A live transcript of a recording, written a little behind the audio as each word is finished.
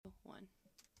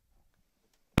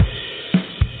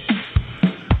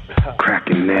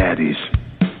natties.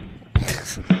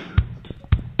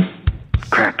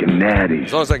 Cracking natties.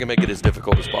 As long as I can make it as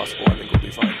difficult as possible, I think we'll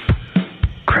be fine.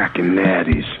 Cracking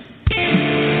natties.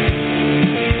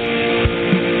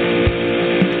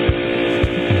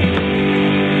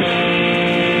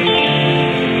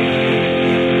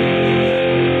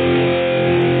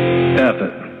 F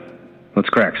it. Let's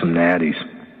crack some natties.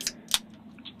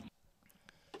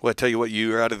 Well, I tell you what,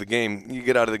 you're out of the game. You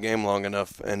get out of the game long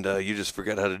enough, and you just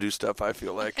forget how to do stuff, I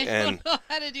feel like. I don't know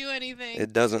how to do anything.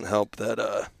 It doesn't help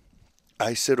that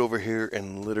I sit over here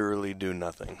and literally do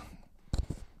nothing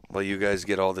while you guys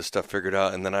get all this stuff figured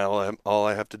out, and then all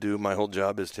I have to do, my whole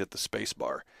job, is to hit the space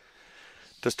bar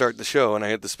to start the show, and I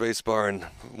hit the space bar, and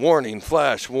warning,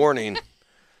 flash, warning,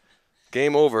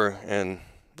 game over, and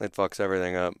it fucks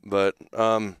everything up. But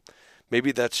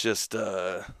maybe that's just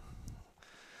the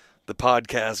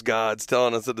podcast gods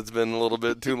telling us that it's been a little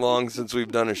bit too long since we've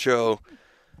done a show.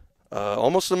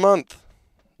 Almost a month.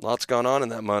 Lots gone on in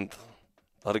that month.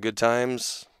 A lot of good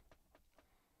times.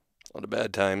 A lot of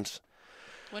bad times.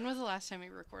 When was the last time we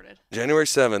recorded? January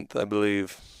 7th, I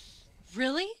believe.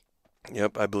 Really?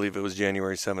 Yep, I believe it was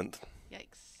January 7th.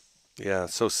 Yikes. Yeah,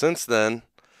 so since then,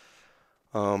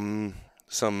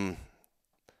 some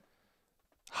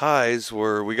highs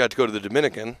were we got to go to the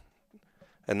Dominican,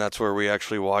 and that's where we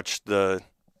actually watched the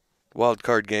wild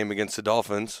card game against the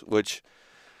Dolphins, which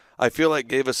I feel like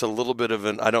gave us a little bit of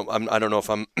an I don't know if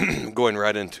I'm going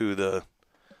right into the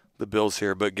Bills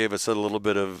here, but gave us a little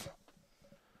bit of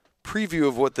preview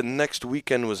of what the next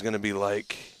weekend was going to be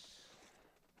like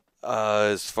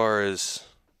as far as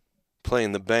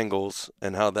playing the Bengals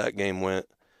and how that game went.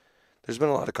 There's been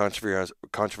a lot of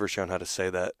controversy on how to say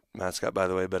that mascot, by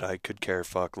the way, but I could care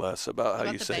fuck less about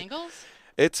how you say it. About the Bengals?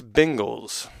 It's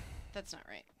Bengals. That's not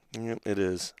right. Yep, it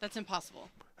is. That's impossible.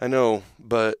 I know,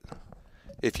 but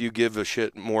if you give a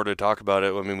shit more to talk about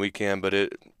it, I mean, we can, but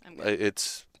it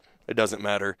doesn't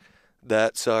matter.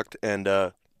 That sucked, and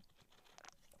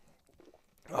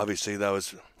obviously that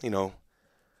was,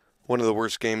 one of the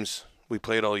worst games we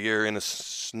played all year in the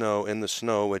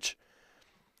snow, which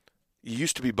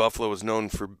used to be Buffalo was known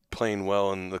for playing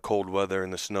well in the cold weather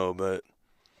and the snow, but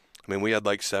I mean, we had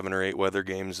like 7 or 8 weather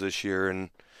games this year and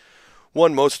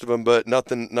won most of them, but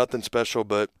nothing special.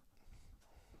 But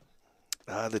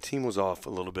the team was off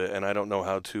a little bit, and I don't know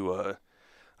how to.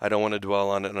 I don't want to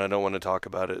dwell on it, and I don't want to talk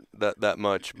about it that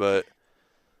much. But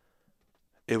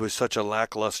it was such a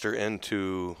lackluster end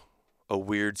to a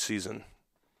weird season.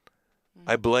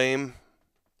 I blame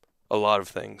a lot of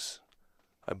things.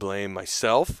 I blame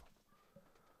myself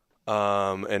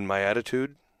and my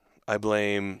attitude. I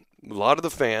blame a lot of the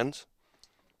fans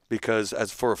because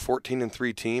as for a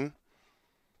 14-3 team,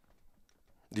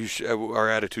 our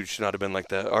attitude should not have been like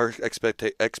that. Our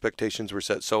expectations were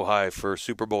set so high for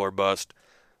Super Bowl or bust,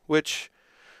 which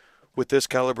with this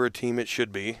caliber of team it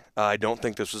should be. I don't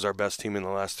think this was our best team in the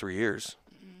last 3 years.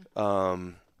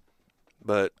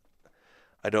 But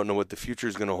I don't know what the future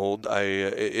is going to hold.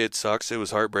 It sucks. It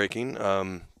was heartbreaking.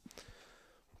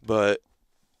 But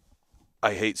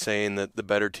I hate saying that the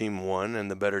better team won and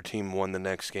the better team won the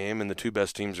next game and the 2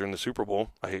 best teams are in the Super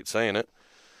Bowl. I hate saying it.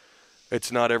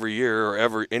 It's not every year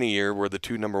or any year where the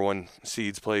 2 number 1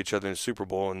 seeds play each other in the Super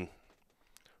Bowl and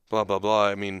blah, blah, blah.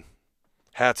 I mean,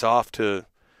 hats off to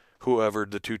whoever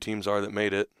the 2 teams are that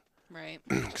made it. Right.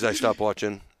 Because I stopped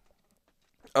watching.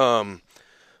 But,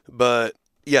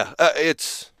 yeah,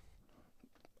 it's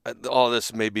all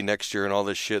this maybe next year and all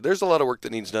this shit. There's a lot of work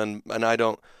that needs done, and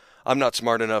I'm not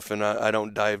smart enough and I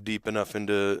don't dive deep enough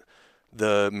into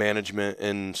the management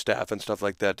and staff and stuff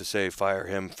like that to say fire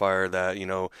him, fire that.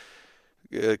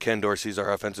 Ken Dorsey's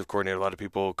our offensive coordinator. A lot of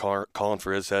people calling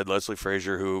for his head. Leslie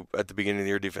Frazier, who at the beginning of the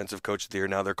year, defensive coach of the year,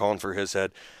 now they're calling for his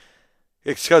head.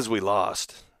 It's because we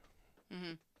lost.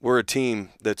 Mm-hmm. We're a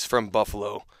team that's from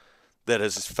Buffalo that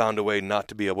has found a way not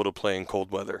to be able to play in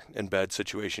cold weather and bad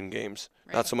situation games.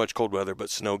 Right. Not so much cold weather, but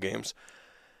snow games.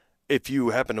 If you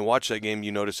happen to watch that game,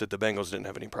 you notice that the Bengals didn't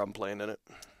have any problem playing in it.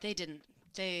 They didn't.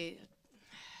 There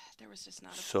was just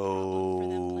not a so problem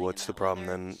for them what's the problem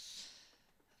weather. then?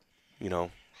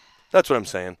 That's what I'm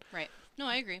saying. Right. No,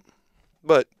 I agree.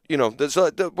 But,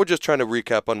 we're just trying to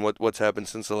recap on what's happened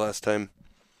since the last time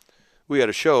we had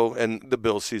a show, and the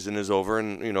Bills season is over,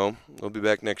 and, we'll be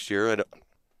back next year. I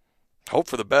hope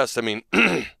for the best. I mean,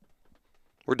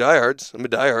 we're diehards. I'm a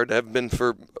diehard. I've been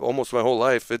for almost my whole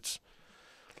life.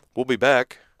 We'll be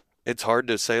back. It's hard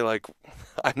to say, like,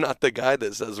 I'm not the guy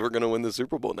that says we're going to win the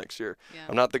Super Bowl next year. Yeah.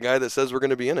 I'm not the guy that says we're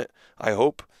going to be in it. I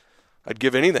hope. I'd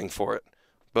give anything for it.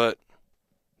 But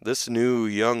this new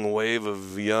young wave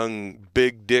of young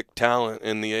big dick talent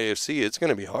in the AFC, it's going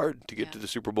to be hard to get to the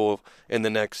Super Bowl in the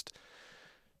next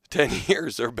 10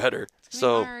 years or better.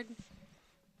 So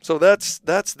that's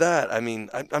that. I mean,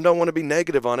 I don't want to be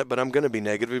negative on it, but I'm going to be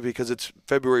negative because it's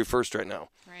February 1st right now.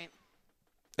 Right.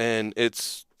 And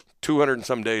it's 200 and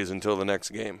some days until the next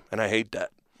game, and I hate that.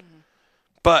 Mm-hmm.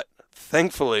 But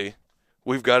thankfully,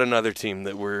 we've got another team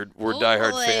that we're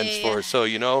diehard fans for. So,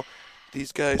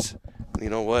 these guys, you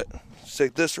know what? Say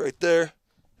this right there.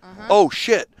 Uh-huh. Oh,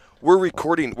 shit. We're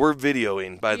recording. We're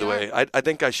videoing, by the way. I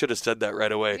think I should have said that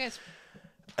right away. You guys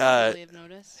probably have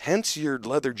noticed. Hence your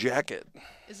leather jacket.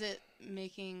 Is it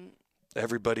making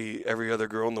every other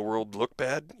girl in the world look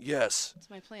bad? Yes. That's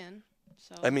my plan.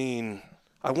 So I mean,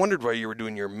 I wondered why you were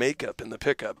doing your makeup in the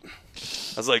pickup.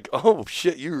 I was like, oh,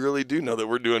 shit, you really do know that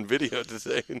we're doing video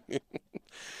today.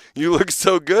 You look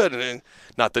so good. And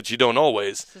not that you don't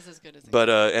always. This is as good as but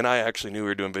and I actually knew we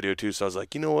were doing video too, so I was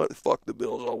like, you know what? Fuck the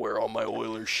Bills. I'll wear all my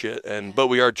Oilers shit. But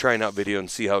we are trying out video and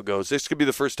see how it goes. This could be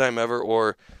the first time ever,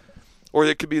 or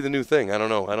it could be the new thing. I don't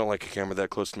know. I don't like a camera that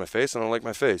close to my face. I don't like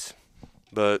my face.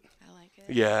 But I like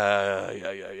it.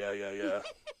 Yeah.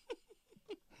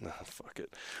 Nah, fuck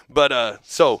it. But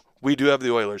so we do have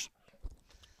the Oilers.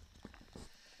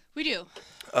 We do.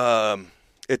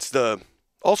 It's the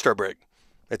All-Star break.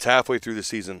 It's halfway through the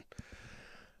season.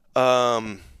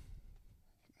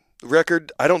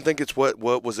 Record, I don't think it's what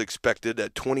was expected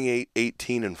at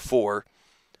 28-18-4,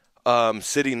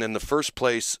 sitting in the first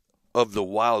place of the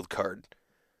wild card.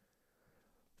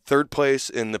 Third place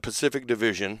in the Pacific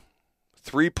Division,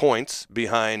 3 points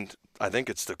behind, I think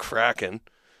it's the Kraken,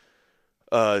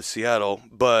 Seattle,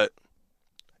 but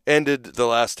ended the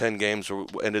last 10 games,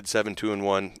 ended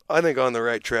 7-2-1. I think on the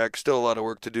right track, still a lot of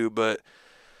work to do, but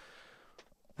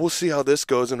we'll see how this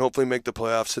goes and hopefully make the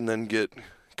playoffs and then get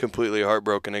completely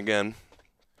heartbroken again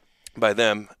by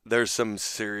them. There's some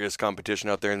serious competition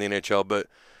out there in the NHL, but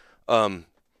I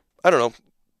don't know.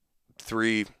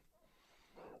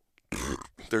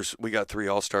 We got 3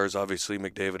 All-Stars, obviously,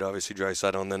 McDavid, obviously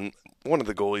Draisaitl, and then one of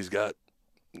the goalies got,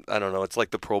 I don't know, it's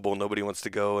like the Pro Bowl. Nobody wants to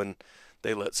go, and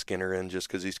they let Skinner in just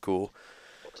because he's cool.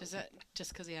 Just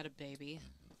because he had a baby?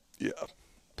 Yeah,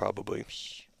 probably.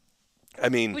 I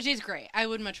mean, which is great. I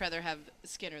would much rather have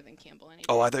Skinner than Campbell. I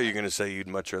thought you were going to say you'd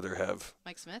much rather have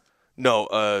Mike Smith? No,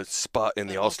 a spot in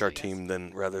the All-Star team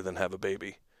rather than have a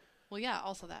baby. Well, yeah,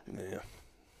 also that. Yeah,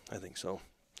 I think so.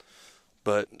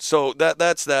 But so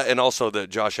that's that, and also that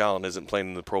Josh Allen isn't playing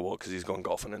in the Pro Bowl because he's going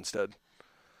golfing instead.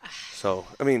 So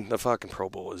I mean, the fucking Pro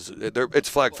Bowl it's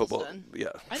flag football. Done.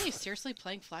 Yeah. Are they seriously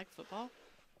playing flag football,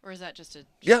 or is that just a?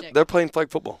 Yeah, shtick? They're playing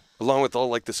flag football along with all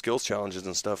like the skills challenges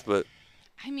and stuff. But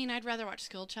I mean, I'd rather watch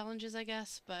skill challenges, I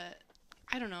guess. But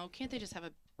I don't know. Can't they just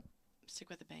stick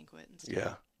with the banquet and stuff?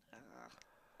 Yeah.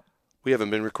 We haven't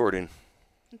been recording.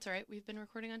 That's all right. We've been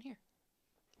recording on here.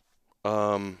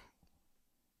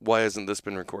 Why hasn't this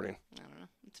been recording? I don't know.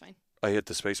 It's fine. I hit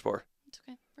the space bar. It's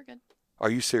okay. We're good.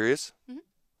 Are you serious? Mm-hmm.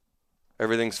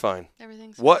 Everything's fine.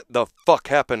 Everything's What the fuck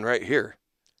happened right here?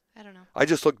 I don't know. I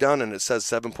just looked down and it says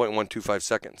 7.125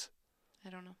 seconds. I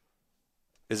don't know.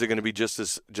 Is it going to be just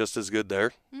as good there?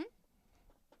 Mm-hmm.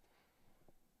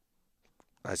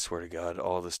 I swear to God,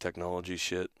 all this technology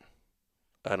shit.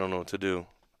 I don't know what to do.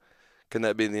 Can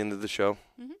that be the end of the show?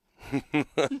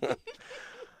 Mm-hmm.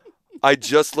 I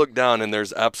just looked down and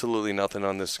there's absolutely nothing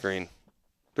on this screen.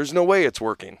 There's no way it's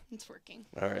working. It's working.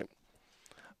 All right.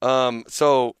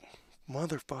 So,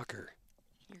 motherfucker.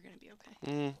 You're going to be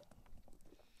okay.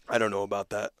 I don't know about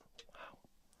that.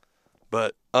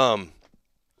 But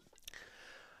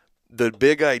the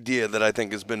big idea that I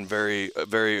think has been very,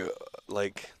 very,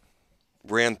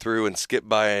 ran through and skipped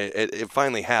by, it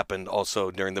finally happened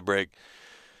also during the break.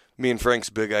 Me and Frank's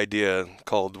big idea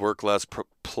called work less,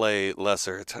 play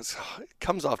lesser. It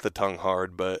comes off the tongue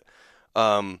hard, but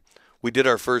we did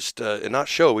our first,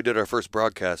 we did our first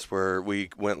broadcast where we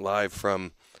went live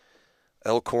from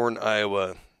Elkhorn,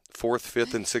 Iowa, 4th,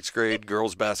 5th, and 6th grade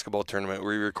girls basketball tournament.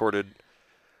 We recorded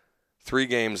 3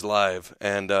 games live,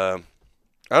 and I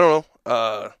don't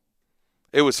know.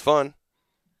 It was fun.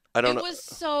 It was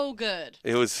so good.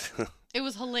 It was. It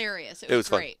was hilarious. It was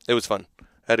Fun. great. It was fun.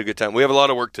 I had a good time. We have a lot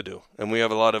of work to do, and we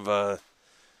have a lot of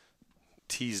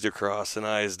T's to cross and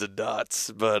I's to dots.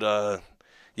 But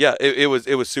yeah, it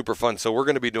was super fun. So we're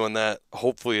going to be doing that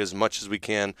hopefully as much as we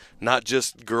can. Not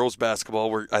just girls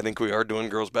basketball. I think we are doing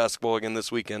girls basketball again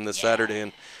this weekend, this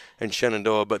Saturday in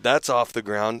Shenandoah. But that's off the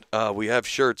ground. We have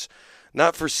shirts,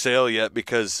 not for sale yet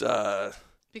because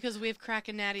we have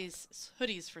Kraken Natty's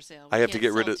hoodies for sale. I have to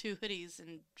get rid of 2 hoodies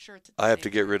and shirts. I have to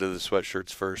get rid of the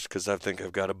sweatshirts first because I think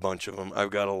I've got a bunch of them.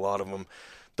 I've got a lot of them.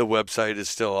 The website is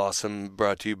still awesome.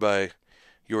 Brought to you by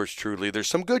yours truly. There's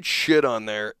some good shit on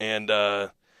there. And are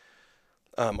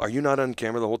you not on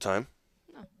camera the whole time?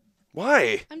 No.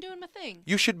 Why? I'm doing my thing.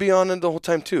 You should be on it the whole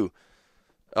time too.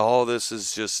 All this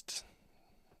is just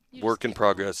work in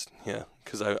progress. Yeah,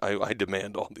 because I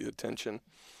demand all the attention.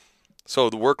 So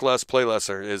the Work Less, Play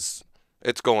Lesser it's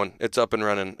going. It's up and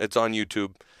running. It's on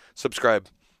YouTube. Subscribe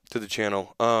to the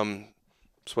channel.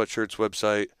 Sweatshirts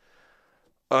website.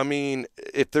 I mean,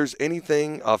 if there's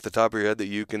anything off the top of your head that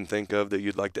you can think of that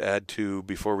you'd like to add to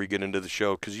before we get into the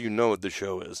show, because you know what the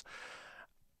show is.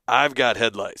 I've got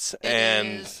headlights. It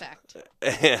is fact.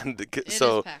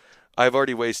 So I've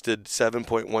already wasted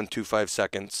 7.125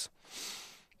 seconds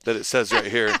that it says right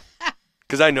here.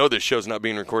 Because I know this show's not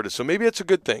being recorded, so maybe it's a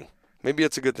good thing.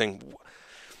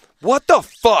 What the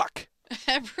fuck?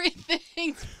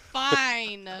 Everything's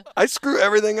fine. I screw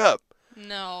everything up.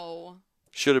 No.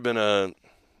 Should have been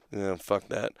fuck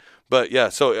that. But yeah,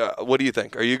 so what do you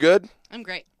think? Are you good? I'm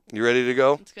great. You ready to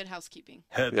go? It's good housekeeping.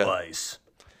 Head lice.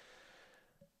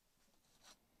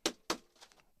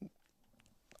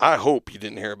 I hope you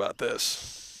didn't hear about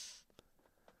this.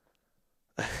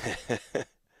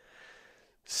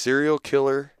 Serial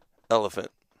killer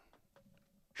elephant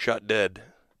shot dead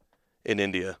in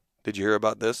India. Did you hear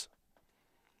about this?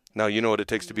 Now you know what it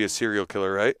takes to be a serial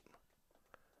killer, right?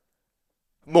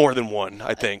 More than one,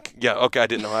 I think. Yeah, okay, I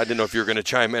didn't know if you were going to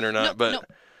chime in or not. No,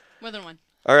 more than one.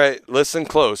 All right, listen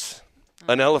close.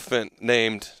 An elephant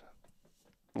named,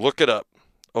 look it up,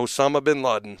 Osama bin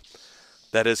Laden,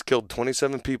 that has killed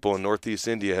 27 people in northeast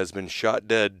India, has been shot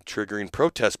dead, triggering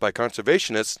protests by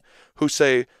conservationists who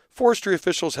say forestry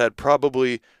officials had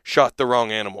probably shot the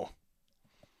wrong animal.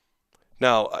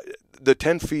 Now, the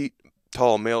 10 feet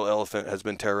tall male elephant has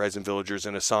been terrorizing villagers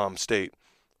in Assam state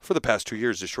for the past 2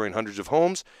 years, destroying hundreds of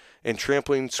homes and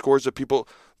trampling scores of people,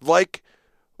 like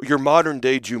your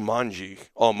modern-day Jumanji,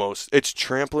 almost. It's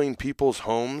trampling people's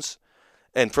homes,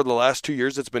 and for the last 2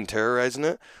 years, it's been terrorizing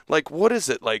it. Like, what is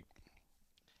it? Like,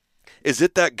 is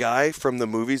it that guy from the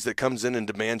movies that comes in and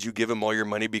demands you give him all your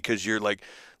money because you're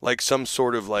like some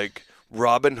sort of like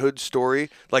Robin Hood story?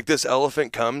 Like this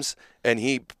elephant comes and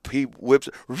he whips,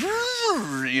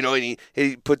 you know, and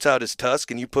he puts out his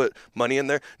tusk and you put money in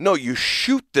there. No, you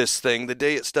shoot this thing the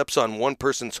day it steps on one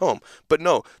person's home. But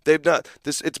no, they've not.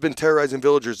 It's been terrorizing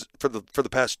villagers for the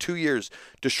past 2 years,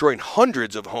 destroying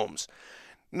hundreds of homes.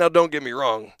 Now, don't get me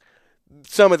wrong.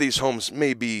 Some of these homes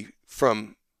may be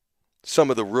from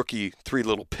some of the rookie Three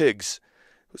Little Pigs.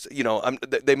 You know,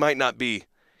 they might not be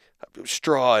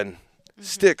straw and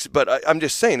sticks, but I'm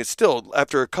just saying it's still,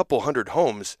 after a couple hundred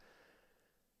homes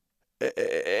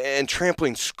and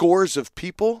trampling scores of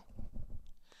people.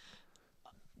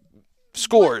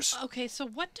 Scores. Okay, so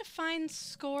what defines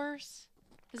scores?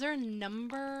 Is there a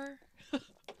number?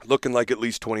 Looking like at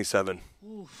least 27.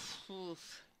 Oof.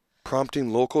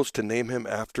 Prompting locals to name him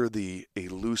after the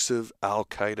elusive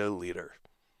Al-Qaeda leader.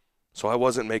 So I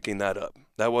wasn't making that up.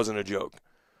 That wasn't a joke.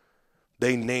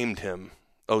 They named him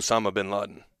Osama bin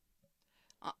Laden.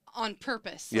 On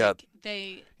purpose. Yeah.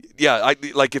 Yeah,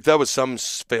 like if that was some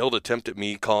failed attempt at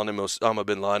me calling him Osama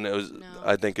bin Laden, it was. No.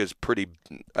 I think is pretty.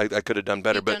 I could have done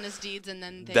better, He'd but done his deeds and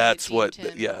then they that's what.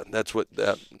 him. Yeah, that's what.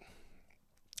 The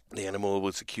animal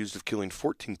was accused of killing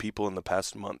 14 people in the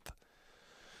past month.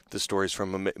 The story's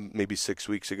from maybe 6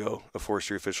 weeks ago. A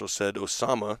forestry official said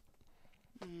Osama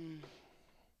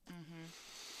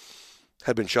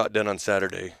had been shot dead on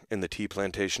Saturday in the tea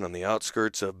plantation on the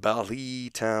outskirts of Bali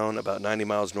town, about 90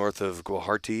 miles north of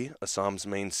Guwahati, Assam's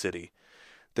main city.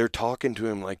 They're talking to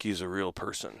him like he's a real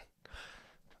person.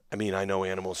 I mean, I know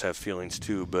animals have feelings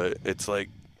too, but it's like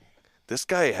this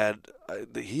guy had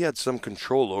some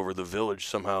control over the village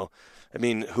somehow. I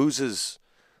mean, who's his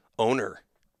owner?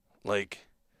 Like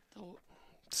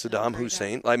Saddam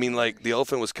Hussein? I mean, like, the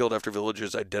elephant was killed after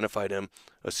villagers identified him,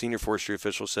 a senior forestry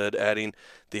official said, adding,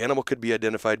 the animal could be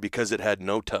identified because it had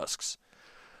no tusks.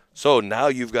 So now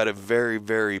you've got a very,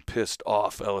 very pissed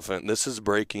off elephant. This is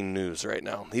breaking news right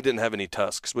now. He didn't have any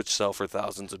tusks, which sell for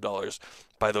thousands of dollars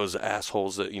by those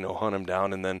assholes that, hunt him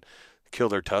down and then kill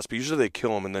their tusks. But usually they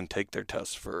kill them and then take their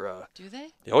tusks for... Do they?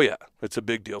 Oh, yeah. It's a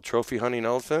big deal. Trophy hunting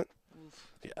elephant?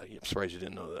 Oof. Yeah, I'm surprised you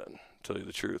didn't know that, to tell you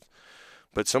the truth.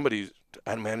 But somebody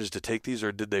had managed to take these,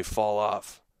 or did they fall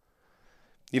off?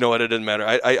 You know what? It doesn't matter.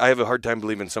 I have a hard time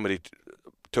believing somebody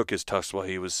took his tusks while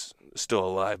he was still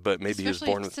alive, but maybe he was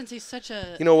born with... since he's such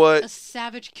a... You know what? A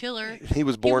savage killer. He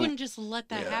was born... He wouldn't just let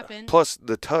that happen. Plus,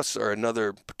 the tusks are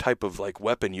another type of,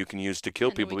 weapon you can use to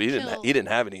kill people. He didn't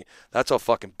have any. That's how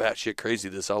fucking batshit crazy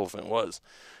this elephant was.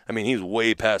 I mean, he's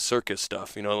way past circus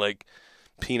stuff, like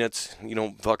Peanuts. You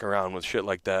don't fuck around with shit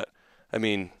like that. I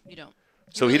mean, You don't.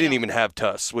 so really he didn't don't. even have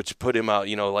tusks, which put him out,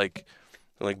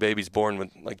 like babies born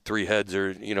with like 3 heads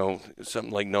or,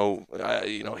 something like no,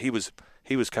 he was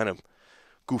kind of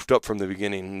goofed up from the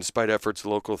beginning. And despite efforts of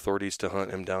local authorities to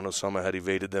hunt him down, Osama had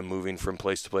evaded them, moving from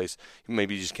place to place.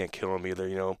 Maybe you just can't kill him either.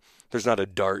 There's not a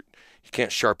dart. You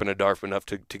can't sharpen a dart enough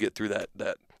to get through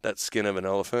that skin of an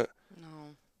elephant.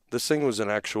 No. This thing was an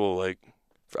actual, like,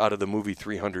 out of the movie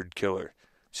 300 killer.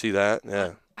 See that?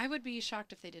 Yeah. I would be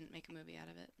shocked if they didn't make a movie out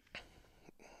of it.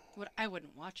 I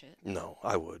wouldn't watch it. No,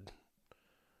 I would.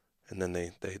 And then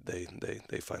they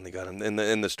finally got him.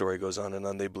 And the story goes on and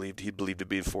on. He believed to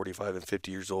be 45 and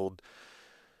 50 years old.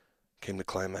 Came to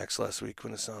climax last week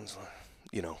when his son's,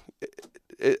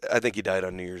 I think he died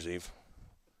on New Year's Eve.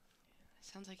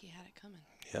 Sounds like he had it coming.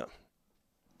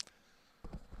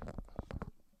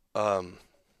 Yeah.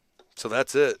 So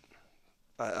that's it.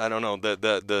 I don't know.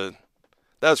 That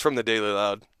was from the Daily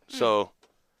Loud. So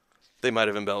they might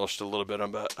have embellished a little bit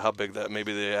about how big that.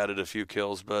 Maybe they added a few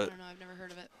kills, I but don't know. I've never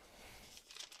heard of it.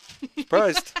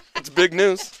 surprised. It's big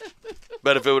news.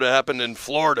 Bet if it would have happened in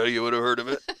Florida, you would have heard of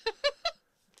it.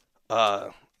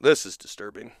 This is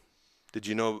disturbing. Did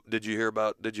you hear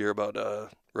about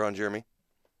Ron Jeremy?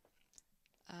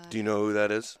 Do you know who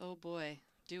that is? Oh boy,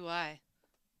 do I?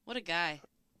 What a guy.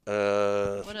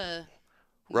 What a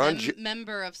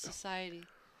member of society.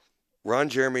 Ron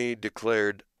Jeremy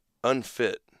declared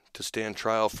unfit to stand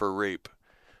trial for rape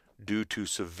due to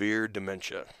severe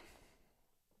dementia.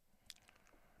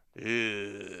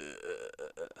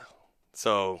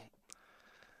 So,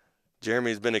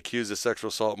 Jeremy's been accused of sexual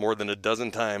assault more than a dozen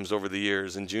times over the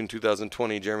years. In June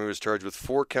 2020, Jeremy was charged with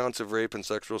 4 counts of rape and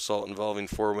sexual assault involving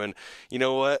 4 women. You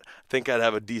know what? I think I'd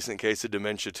have a decent case of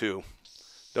dementia too.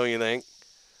 Don't you think?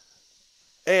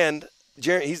 And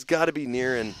Jeremy, he's got to be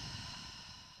nearing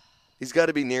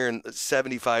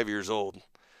 75 years old.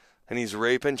 And he's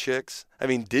raping chicks. I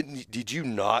mean, did you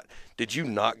not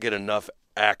get enough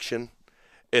action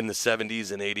in the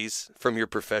 70s and 80s from your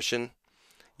profession?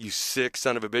 You sick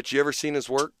son of a bitch. You ever seen his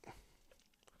work?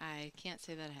 I can't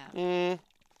say that I have.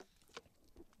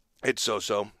 It's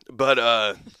so-so.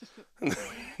 But,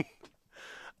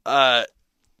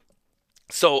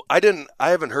 so I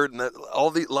haven't heard that.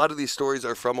 A lot of these stories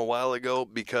are from a while ago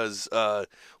because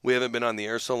we haven't been on the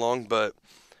air so long, but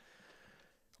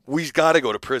he's got to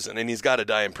go to prison and he's got to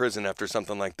die in prison after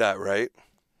something like that, right?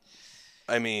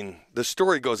 I mean, the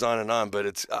story goes on, but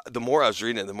it's the more I was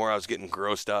reading it, the more I was getting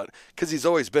grossed out because he's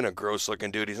always been a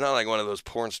gross-looking dude. He's not like one of those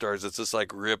porn stars that's just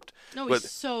like ripped. No, he's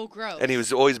so gross. And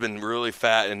he's always been really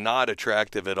fat and not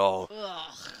attractive at all.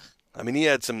 Ugh. I mean,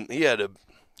 the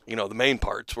main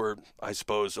parts were, I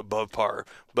suppose, above par,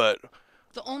 but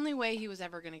the only way he was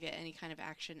ever going to get any kind of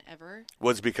action ever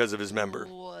was because of his member.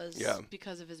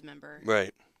 Because of his member.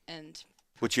 Right. And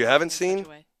which you haven't seen?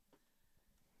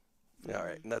 Yeah, all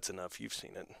right, that's enough. You've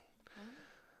seen it.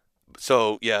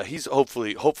 So yeah, he's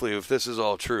hopefully if this is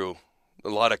all true, a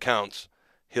lot of counts,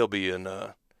 he'll be in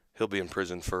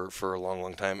prison for a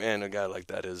long time. And a guy like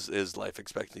that is life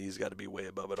expectancy. He's got to be way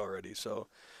above it already. So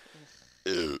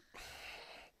I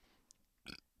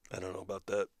don't know about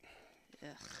that. Ugh.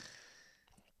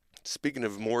 Speaking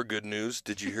of more good news,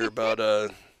 did you hear about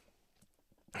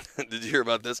did you hear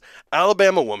about this?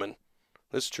 Alabama woman.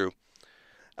 This is true.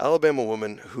 Alabama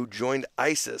woman who joined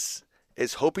ISIS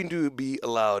is hoping to be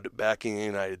allowed back in the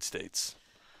United States.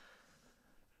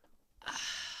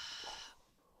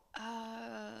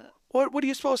 What do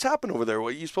you suppose happened over there?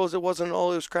 What, you suppose it wasn't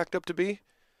all it was cracked up to be?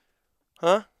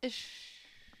 Huh?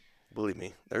 Believe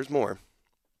me, there's more.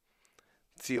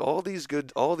 See, all these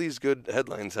good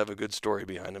headlines have a good story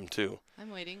behind them too.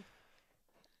 I'm waiting.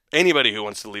 Anybody who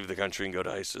wants to leave the country and go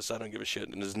to ISIS, I don't give a shit,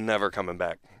 and is never coming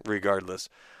back, regardless.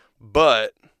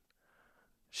 But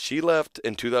she left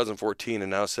in 2014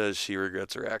 and now says she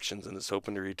regrets her actions and is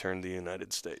hoping to return to the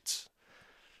United States.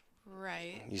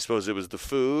 Right. You suppose it was the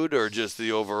food or just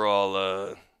the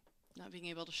overall... not being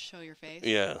able to show your face?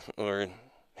 Yeah, or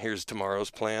here's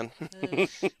tomorrow's plan. Ugh.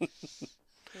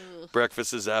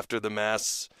 Breakfast is after the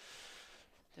mass.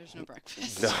 There's no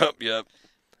breakfast. Yep.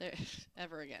 There,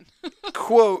 ever again.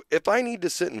 Quote, if I need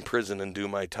to sit in prison and do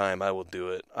my time, I will do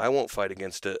it. I won't fight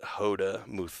against it, Hoda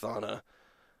Muthana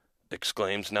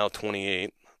exclaims, now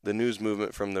 28. The news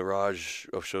movement from the Raj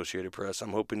Associated Press.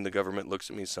 I'm hoping the government looks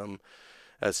at me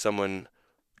as someone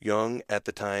young at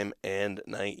the time and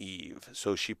naive.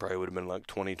 So she probably would have been like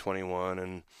 20, 21.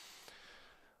 And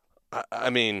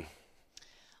I mean...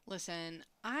 Listen,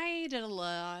 I did a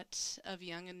lot of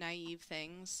young and naive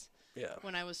things. Yeah.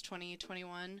 When I was 20,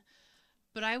 21.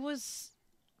 But I was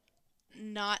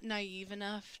not naive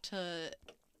enough to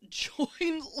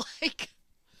join,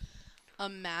 a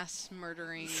mass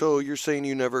murdering. So you're saying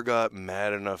you never got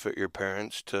mad enough at your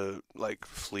parents to like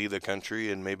flee the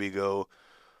country and maybe go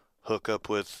hook up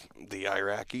with the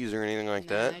Iraqis or anything like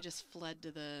that? I just fled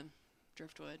to the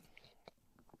Driftwood.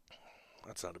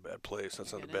 That's not a bad place.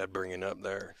 That's not a Get bad it? bringing up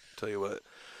there. Tell you what.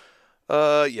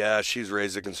 Yeah, she's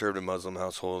raised a conservative Muslim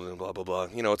household and blah, blah, blah.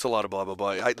 You know, it's a lot of blah, blah,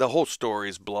 blah. The whole story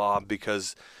is blah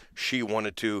because she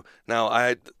wanted to.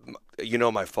 Now, you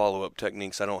know my follow-up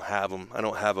techniques. I don't have them. I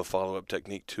don't have a follow-up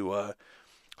technique to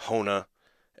Hona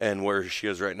and where she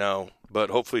is right now. But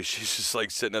hopefully she's just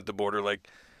like sitting at the border like,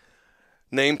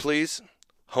 name please,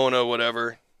 Hona,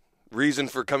 whatever. Reason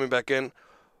for coming back in.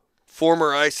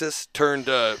 Former ISIS turned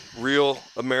real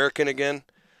American again.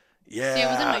 Yeah. See,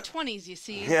 I was in my 20s, you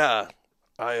see. Yeah.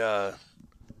 Well,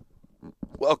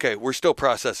 okay, we're still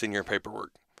processing your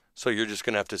paperwork. So you're just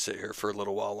going to have to sit here for a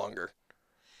little while longer.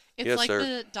 It's Yes, like sir.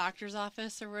 the doctor's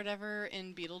office or whatever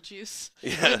in Beetlejuice.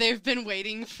 Yeah. Where they've been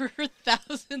waiting for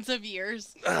thousands of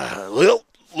years. Well,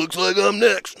 looks like I'm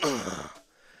next.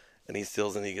 And he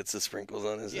steals and he gets the sprinkles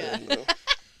on his Yeah. head.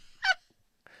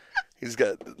 He's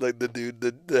got, like, the dude,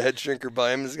 the head shrinker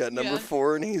by him has got number Yeah.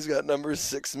 4, and he's got number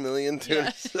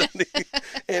 6,270,000. Yeah.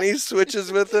 And he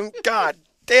switches with him. God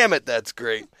damn it, that's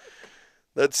great.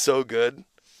 That's so good.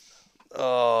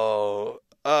 Oh,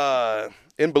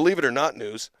 and believe it or not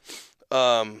news,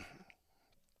 here's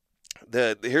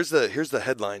the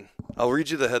headline. I'll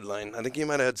read you the headline. I think you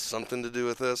might have had something to do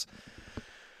with this.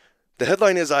 The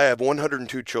headline is, I have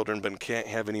 102 children but can't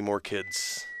have any more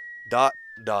kids. ...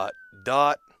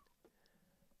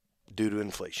 Due to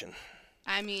inflation.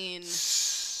 I mean,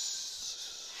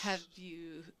 have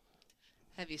you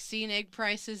seen egg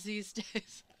prices these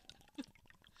days?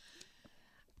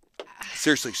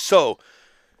 Seriously. So,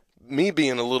 me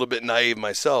being a little bit naive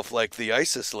myself, like the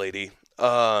ISIS lady,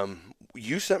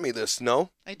 you sent me this,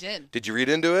 no? I did. Did you read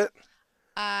into it?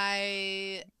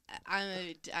 I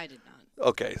did not.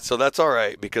 Okay, so that's all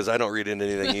right because I don't read into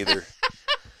anything either.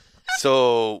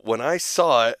 So when I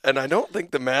saw it, and I don't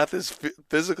think the math is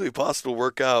physically possible to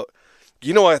work out,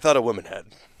 you know, I thought a woman had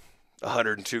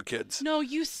 102 kids. No,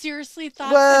 you seriously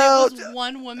thought Well, that it was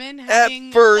one woman At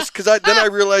having... first, because then I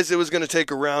realized it was going to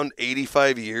take around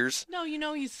 85 years. No, you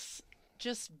know he's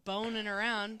just boning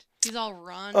around. He's all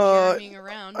Ron Uh, Jeremying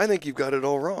around. I think you've got it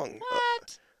all wrong.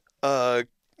 What?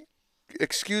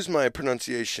 Excuse my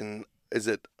pronunciation. Is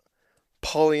it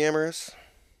polyamorous?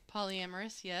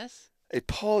 Polyamorous, yes. A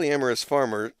polyamorous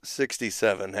farmer,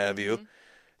 67, have you,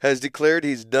 has declared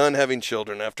he's done having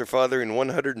children after fathering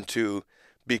 102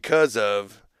 because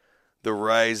of the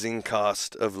rising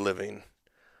cost of living.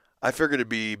 I figured it'd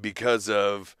be because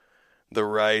of the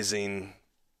rising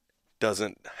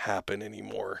doesn't happen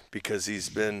anymore because he's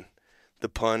been the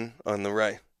pun on the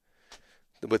right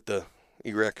with the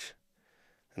erect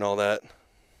and all that.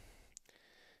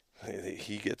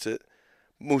 He gets it.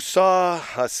 Musa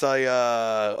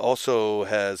Hasaya also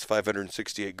has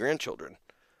 568 grandchildren.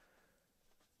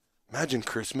 Imagine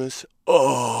Christmas.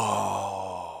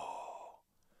 Oh.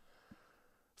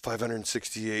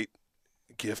 568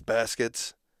 gift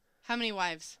baskets. How many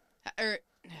wives?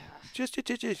 Just,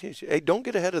 hey, don't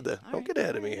get ahead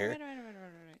of me here.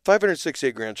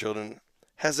 568 grandchildren.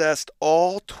 Has asked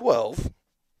all 12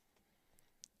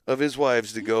 of his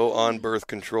wives to go on birth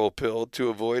control pill to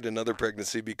avoid another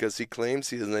pregnancy because he claims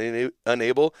he is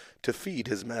unable to feed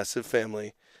his massive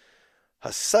family.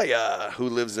 Hasaya, who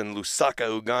lives in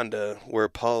Lusaka, Uganda, where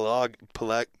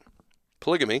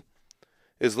polygamy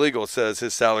is legal, says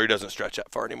his salary doesn't stretch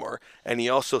that far anymore. And he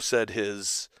also said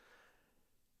his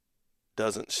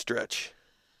doesn't stretch.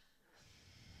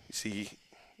 You see,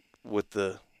 with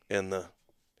the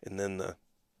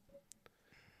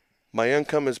my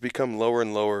income has become lower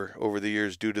and lower over the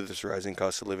years due to this rising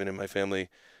cost of living, and my family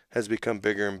has become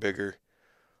bigger and bigger.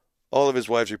 All of his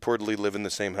wives reportedly live in the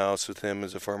same house with him,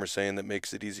 as a farmer saying that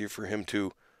makes it easier for him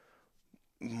to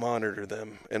monitor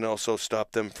them and also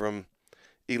stop them from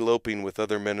eloping with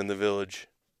other men in the village.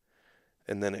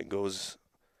 And then it goes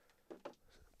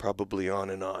probably on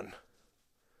and on.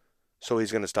 So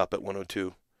he's going to stop at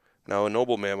 102. Now, a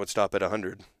nobleman would stop at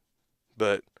 100,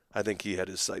 but I think he had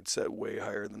his sights set way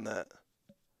higher than that.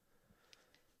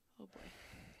 Oh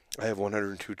boy. I have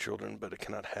 102 children, but I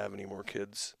cannot have any more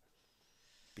kids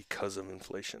because of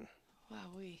inflation.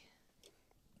 Wowee.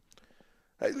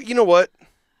 You know what?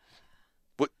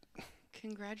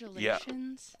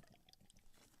 Congratulations.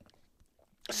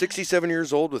 67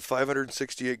 years old with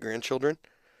 568 grandchildren.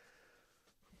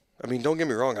 I mean, don't get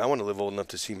me wrong. I want to live old enough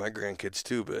to see my grandkids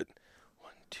too, but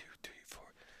 1, 2, 3, 4.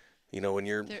 You know, when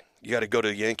you got to go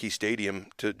to Yankee Stadium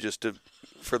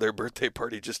for their birthday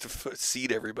party just to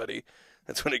seat everybody.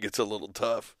 That's when it gets a little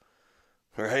tough,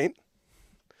 right?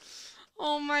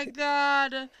 Oh my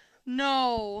God.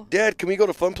 No. Dad, can we go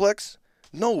to Funplex?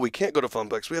 No, we can't go to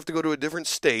Funplex. We have to go to a different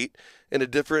state in a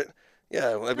different.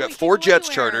 Yeah, I've got you 4 can't go jets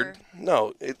anywhere. chartered.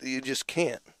 No, you just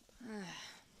can't.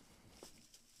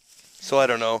 So I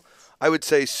don't know. I would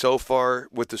say so far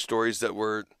with the stories that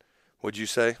were, what'd you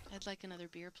say? I'd like another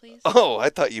beer, please. Oh, I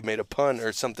thought you made a pun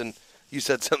or something. You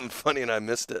said something funny and I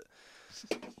missed it.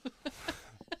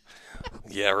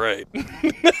 Yeah, right.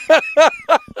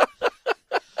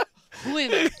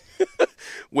 Women.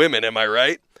 Women, am I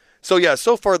right? So yeah,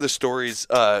 so far the stories.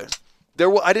 I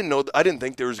didn't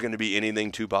think there was going to be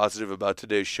anything too positive about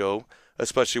today's show,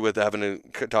 especially with having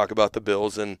to talk about the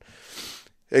Bills and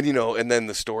and then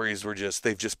the stories were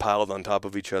they've just piled on top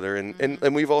of each other,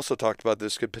 and we've also talked about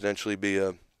this could potentially be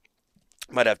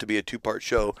might have to be a 2-part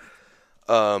show,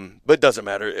 but it doesn't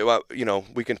matter.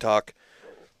 We can talk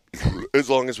as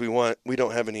long as we want. We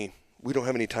don't have any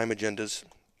time agendas.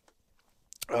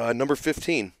 Number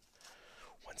 15.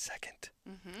 1 second.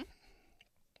 Mm-hmm.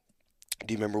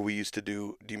 Do you remember we used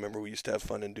to have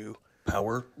fun and do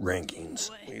power rankings?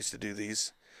 Boy. We used to do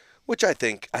these, which I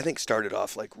think started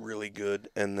off like really good,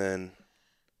 and then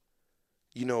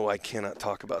I cannot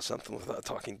talk about something without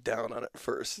talking down on it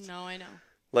first. No, I know.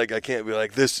 Like I can't be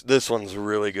like this one's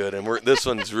really good and this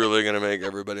one's really going to make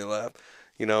everybody laugh,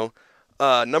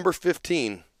 Number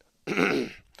 15.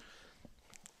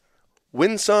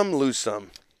 Win some, lose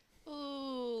some.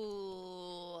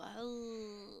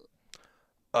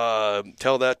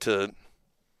 Tell that to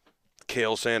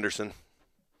Cale Sanderson.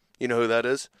 You know who that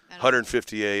is?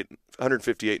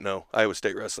 158 no, Iowa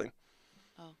State Wrestling.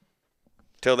 Oh.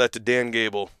 Tell that to Dan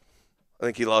Gable. I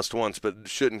think he lost once, but it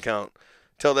shouldn't count.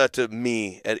 Tell that to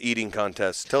me at eating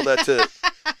contests. Tell that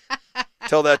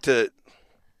to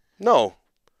no.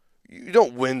 You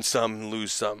don't win some and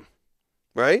lose some.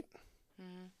 Right?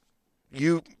 Mm-hmm.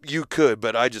 You could,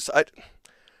 but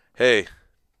hey,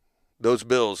 those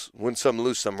Bills, win some,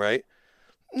 lose some, right?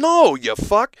 No, you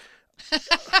fuck.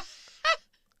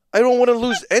 I don't want to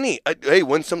lose any. Hey,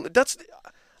 win some.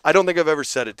 I don't think I've ever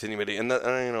said it to anybody, and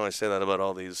I say that about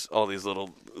all these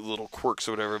little quirks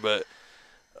or whatever. But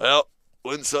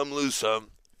win some, lose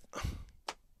some.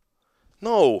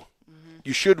 No,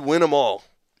 you should win them all.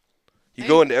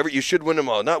 You should win them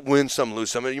all, not win some, lose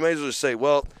some. You might as well just say,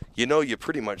 well, you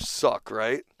pretty much suck,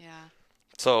 right? Yeah.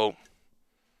 So.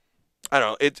 I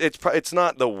don't know. It's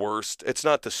not the worst. It's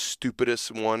not the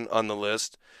stupidest one on the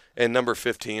list. And number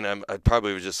 15, I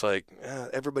probably was just like,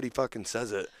 everybody fucking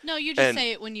says it. No, you just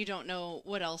say it when you don't know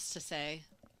what else to say.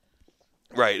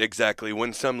 Right, exactly.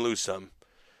 Win some, lose some.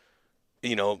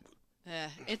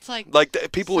 It's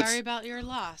like people sorry about your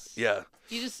loss. Yeah.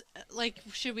 You just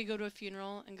should we go to a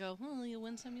funeral and go, well, you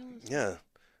win some, you lose some. Yeah.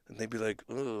 And they'd be like,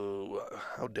 oh,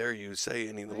 how dare you say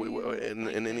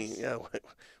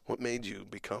what made you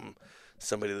become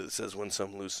somebody that says win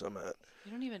some, lose some at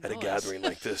You don't even a know us. gathering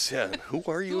like this? Yeah. Who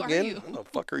are you Who are again? you? How the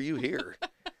fuck are you here?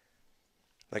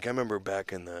 Like I remember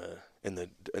back in the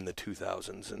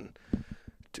 2000s and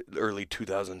early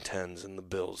 2010s, and the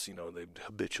Bills, they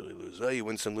habitually lose. Oh, you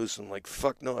win some, lose some. I'm like,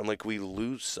 fuck no. I'm like, we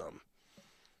lose some.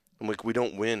 I'm like, we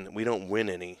don't win. We don't win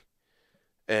any.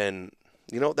 And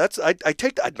that's I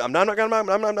take that. I'm not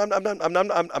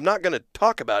gonna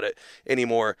talk about it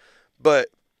anymore. But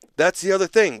that's the other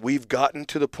thing. We've gotten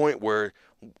to the point where,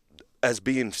 as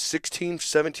being 16,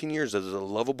 17 years as the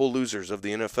lovable losers of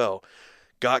the NFL,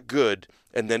 got good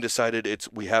and then decided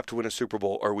we have to win a Super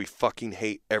Bowl or we fucking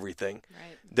hate everything.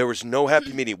 Right. There was no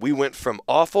happy medium. We went from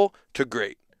awful to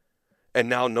great, and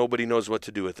now nobody knows what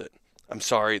to do with it. I'm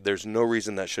sorry. There's no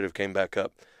reason that should have came back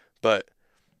up, but.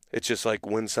 It's just like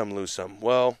win some, lose some.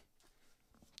 Well,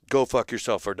 go fuck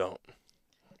yourself or don't.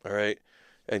 All right?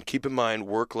 And keep in mind,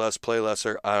 work less, play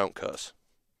lesser. I don't cuss.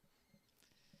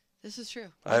 This is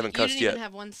true. I haven't cussed you yet. didn't even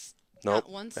have one. Nope.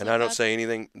 One And I don't say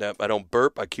anything. I don't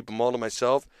burp. I keep them all to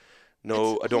myself.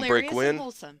 No, I don't break wind. And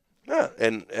wholesome. Yeah.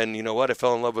 And you know what? I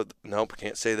fell in love with. Nope,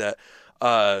 can't say that.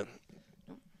 I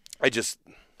just.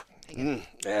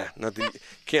 Nothing.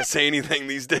 Can't say anything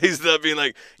these days without being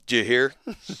like, did you hear?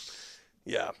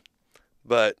 Yeah.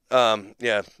 But,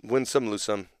 win some, lose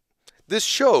some. This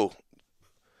show,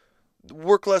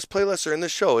 work less, play lesser. In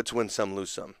this show, it's win some,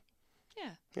 lose some.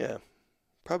 Yeah. Yeah.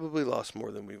 Probably lost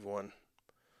more than we've won.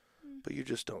 But you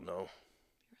just don't know.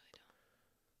 You really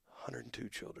don't. 102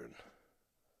 children.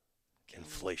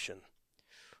 Inflation.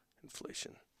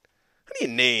 How do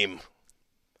you name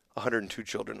 102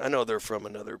 children? I know they're from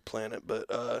another planet,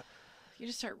 but... You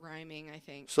just start rhyming, I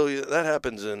think. So that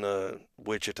happens in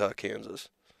Wichita, Kansas.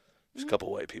 There's a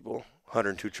couple white people.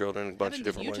 102 children, a bunch of Happens in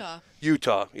different Utah. ways.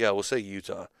 Utah. Yeah, we'll say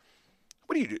Utah.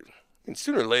 What do you do? I mean,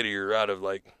 sooner or later, you're out of,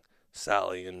 like,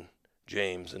 Sally and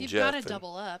James and You've Jeff. got to and,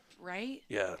 double up, right?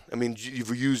 Yeah. I mean,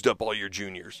 you've used up all your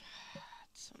juniors.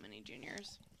 So many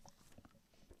juniors.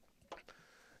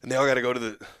 And they all got to go to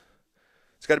the...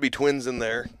 It's got to be twins in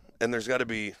there, and there's got to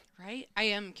be... Right? I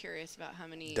am curious about how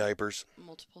many Diapers.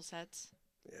 multiple sets.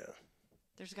 Yeah.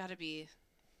 There's got to be...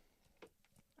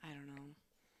 I don't know.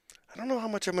 I don't know how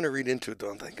much I'm going to read into it,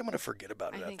 though. I think I'm going to forget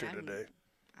about it after today.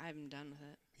 I'm done with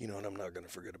it. You know what I'm not going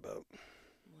to forget about?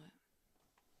 What?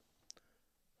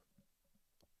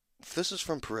 This is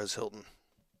from Perez Hilton.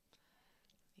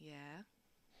 Yeah.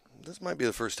 This might be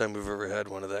the first time we've ever had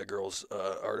one of that girl's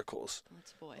articles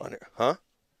That's boy. on here. Huh?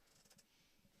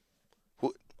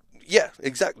 Yeah,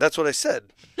 exactly. That's what I said.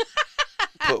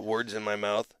 Put words in my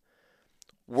mouth.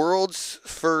 World's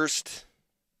first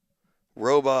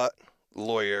robot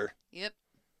lawyer Yep.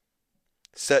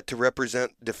 set to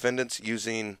represent defendants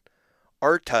using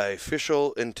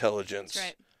artificial intelligence. That's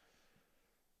right.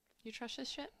 You trust this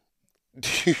shit?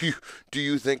 Do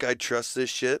you think I trust this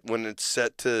shit when it's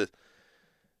set to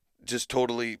just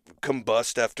totally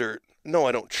combust after? No,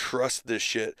 I don't trust this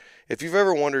shit. If you've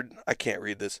ever wondered, I can't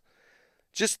read this.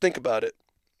 Just think about it.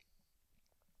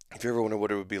 If you ever wonder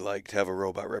what it would be like to have a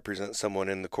robot represent someone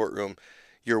in the courtroom,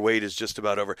 your wait is just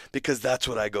about over. Because that's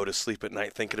what I go to sleep at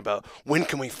night thinking about. When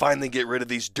can we finally get rid of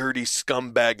these dirty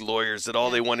scumbag lawyers that all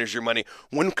they want is your money?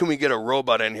 When can we get a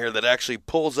robot in here that actually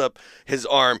pulls up his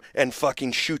arm and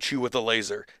fucking shoots you with a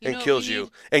laser and kills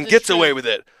you and gets away with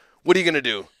it? What are you going to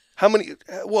do? How many?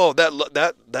 Whoa,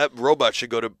 that robot should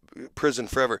go to prison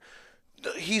forever.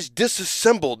 He's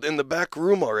disassembled in the back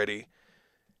room already.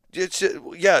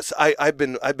 Yes, I've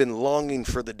been longing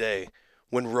for the day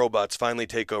when robots finally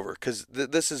take over, because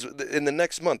this is in the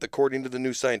next month, according to the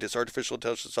New Scientist. Artificial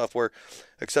intelligence software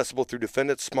accessible through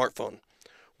defendant's smartphone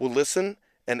will listen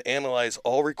and analyze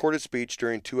all recorded speech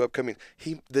during 2 upcoming.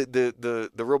 The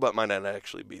robot might not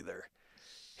actually be there.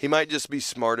 He might just be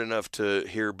smart enough to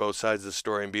hear both sides of the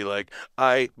story and be like,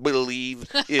 I believe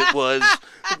it was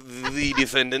the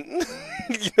defendant.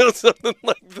 Something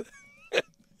like that.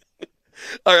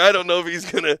 Or I don't know if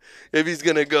he's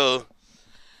gonna go.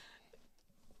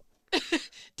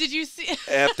 Did you see?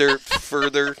 After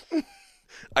further,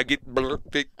 I get.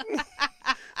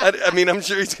 I mean, I'm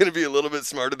sure he's gonna be a little bit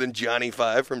smarter than Johnny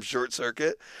Five from Short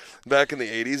Circuit back in the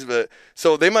 '80s. But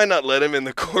so they might not let him in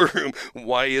the courtroom.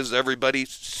 Why is everybody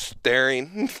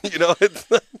staring?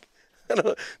 It's like, I don't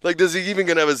know. Like, does he even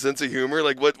gonna have a sense of humor?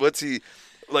 Like, what's he?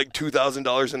 Like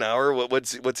 $2,000 an hour?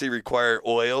 What's he require?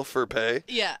 Oil for pay?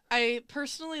 Yeah, I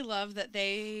personally love that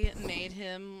they made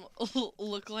him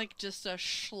look like just a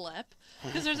schlep,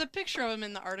 because there's a picture of him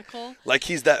in the article. Like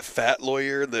he's that fat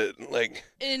lawyer that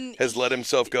has let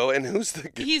himself go. And who's the?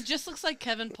 He just looks like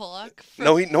Kevin Pollak.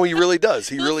 No, he really does.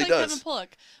 He really looks like does. Kevin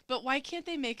Pollak. But why can't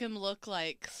they make him look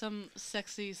like some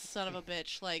sexy son of a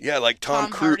bitch? Like like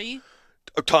Tom Hardy.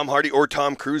 Tom Hardy or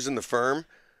Tom Cruise in The Firm.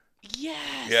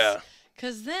 Yes. Yeah.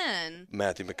 Because then...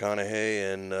 Matthew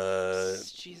McConaughey and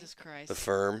Jesus Christ. The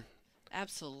Firm.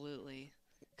 Absolutely.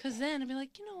 Because then I'd be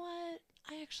like, you know what?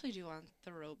 I actually do want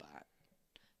the robot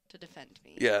to defend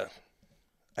me. Yeah.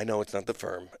 I know it's not The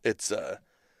Firm. It's...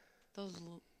 Those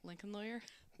Lincoln Lawyer?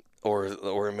 Or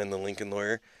him in The Lincoln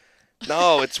Lawyer.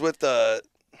 No, it's with... To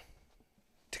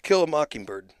Kill a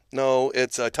Mockingbird. No,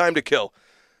 it's Time to Kill.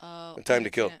 Time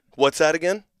to Kill. What's that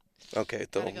again? Okay,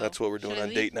 that's what we're doing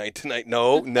on date night tonight.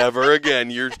 No, never again.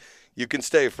 You can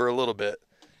stay for a little bit.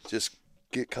 Just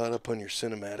get caught up on your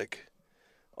cinematic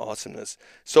awesomeness.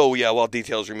 So, yeah, while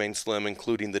details remain slim,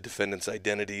 including the defendants'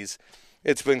 identities,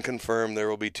 it's been confirmed there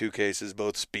will be 2 cases,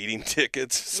 both speeding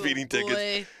tickets.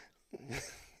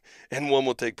 And one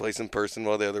will take place in person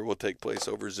while the other will take place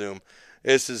over Zoom.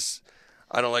 This is...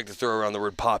 I don't like to throw around the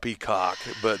word poppycock,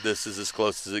 but this is as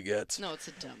close as it gets. No, it's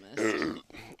the dumbest.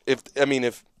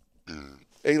 If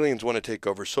aliens want to take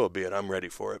over, so be it. I'm ready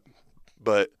for it.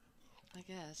 But I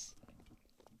guess.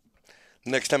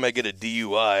 Next time I get a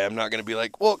DUI, I'm not going to be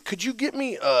like, well, could you get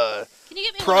me Can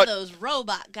you get me one of those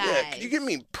robot guys? Yeah, could you get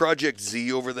me Project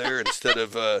Z over there instead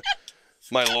of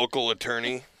my local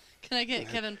attorney? Can I get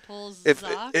Kevin Pulls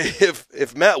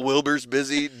if Matt Wilbur's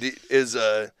busy, is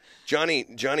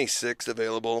Johnny Six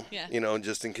available? Yeah.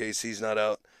 Just in case he's not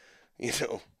out,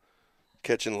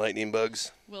 catching lightning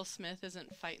bugs. Will Smith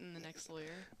isn't fighting the next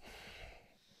lawyer.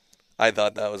 I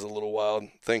thought that was a little wild.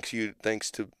 Thanks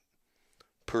to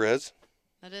Perez.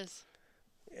 That is.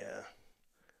 Yeah.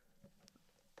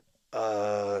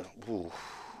 Boy.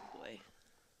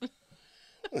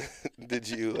 Did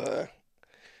you?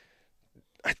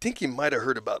 I think you might have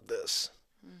heard about this.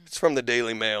 It's from the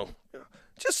Daily Mail.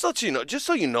 Just so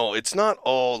you know, it's not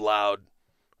all loud.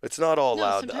 It's not all No,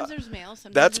 loud. sometimes there's mail.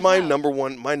 Sometimes That's there's my loud. number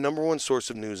one. My number one source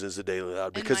of news is the Daily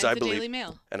Loud because and I mine's the believe, Daily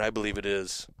Mail. and I believe it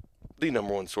is the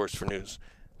number one source for news.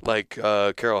 Like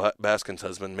Carol Baskin's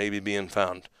husband maybe being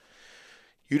found.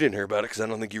 You didn't hear about it because I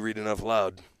don't think you read enough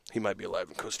Loud. He might be alive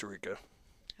in Costa Rica.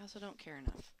 I also don't care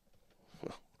enough.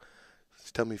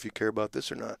 Tell me if you care about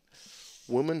this or not.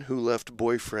 Woman who left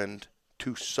boyfriend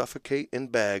to suffocate in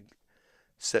bag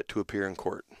set to appear in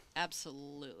court.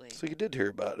 Absolutely. So you did hear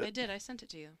about it. I did. I sent it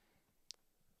to you.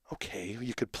 Okay,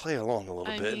 you could play along a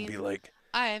little bit and be like,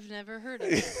 I've never heard of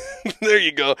it. there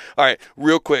you go. All right,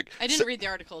 real quick. I didn't read the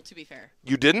article, to be fair.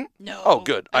 You didn't? No. Oh,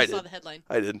 good. I did. saw the headline.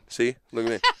 I did. See? Look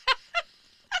at me.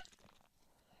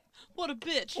 What a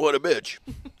bitch. What a bitch.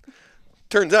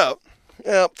 Turns out,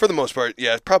 for the most part,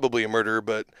 yeah, probably a murderer,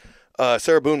 but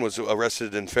Sarah Boone was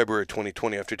arrested in February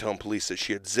 2020 after telling police that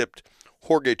she had zipped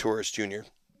Jorge Torres Jr.,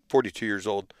 42 years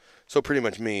old, so pretty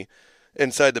much me,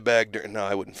 inside the bag. No,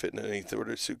 I wouldn't fit in any sort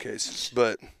of suitcase,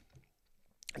 but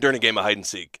during a game of hide and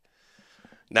seek.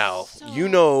 Now, you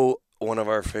know one of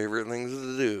our favorite things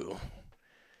to do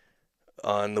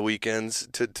on the weekends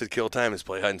to kill time is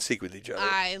play hide and seek with each other.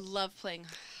 I love playing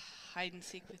hide and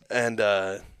seek with you.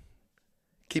 And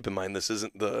keep in mind, this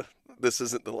isn't the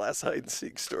last hide and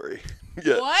seek story.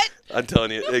 Yeah, What? I'm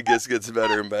telling you, it gets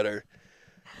better and better.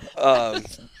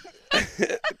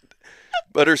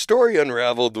 But her story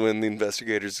unraveled when the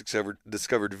investigators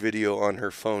discovered video on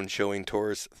her phone showing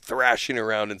Torres thrashing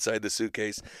around inside the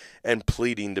suitcase and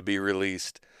pleading to be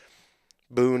released.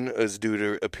 Boone is due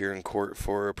to appear in court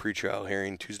for a pretrial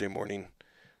hearing Tuesday morning,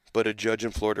 but a judge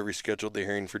in Florida rescheduled the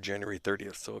hearing for January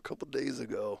 30th, so a couple days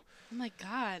ago. Oh my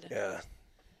God. Yeah.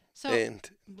 So. And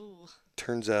Ooh.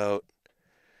 turns out,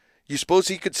 you suppose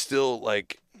he could still,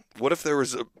 like, what if there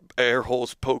was air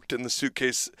holes poked in the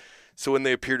suitcase? So when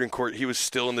they appeared in court, he was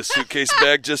still in the suitcase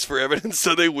bag just for evidence.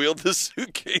 So they wheeled the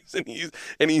suitcase, and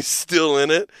he's still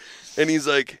in it. And he's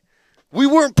like, "We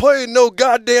weren't playing no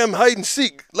goddamn hide and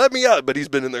seek. Let me out." But he's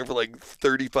been in there for like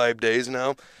 35 days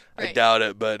now. Right. I doubt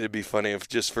it, but it'd be funny if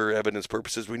just for evidence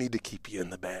purposes, we need to keep you in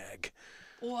the bag.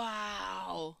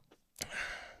 Wow.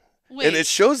 Wait. And it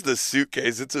shows the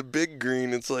suitcase. It's a big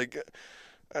green. It's like,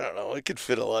 I don't know. It could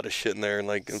fit a lot of shit in there, and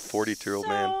like a 42-year-old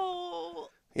man.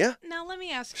 Yeah. Now let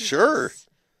me ask you. Sure. This.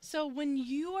 So when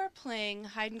you are playing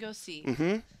hide and go seek,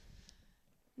 Mm-hmm.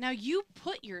 now you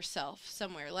put yourself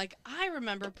somewhere. Like I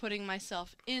remember putting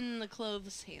myself in the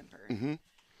clothes hamper. Mm-hmm.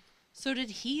 So did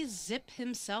he zip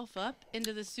himself up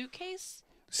into the suitcase,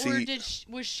 See, or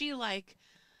was she like,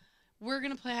 "We're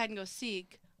gonna play hide and go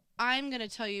seek. I'm gonna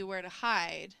tell you where to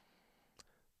hide,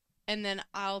 and then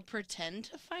I'll pretend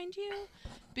to find you,"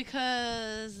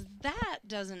 because that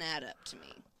doesn't add up to me.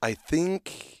 I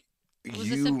think Was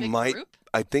this a big group?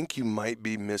 I think you might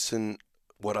be missing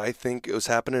what I think was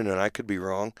happening, and I could be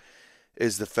wrong,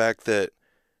 is the fact that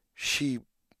she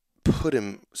put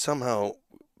him, somehow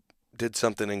did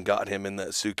something and got him in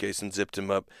that suitcase and zipped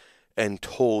him up and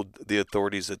told the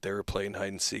authorities that they were playing hide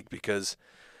and seek because,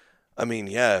 I mean,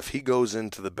 yeah, if he goes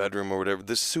into the bedroom or whatever,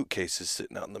 this suitcase is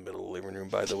sitting out in the middle of the living room,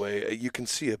 by the way. You can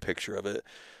see a picture of it.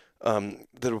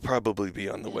 That'll probably be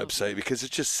on the website because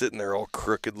it's just sitting there all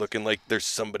crooked looking like there's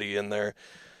somebody in there.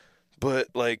 But,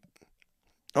 like,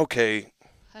 okay,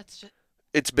 That's just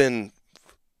it's been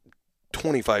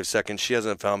 25 seconds. She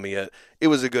hasn't found me yet. It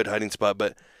was a good hiding spot,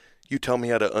 but you tell me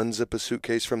how to unzip a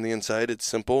suitcase from the inside. It's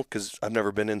simple because I've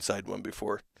never been inside one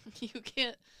before. you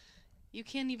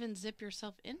can't even zip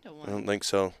yourself into one. I don't think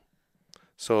so.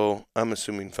 So I'm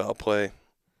assuming foul play.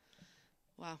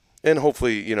 Wow. And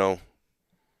hopefully, you know.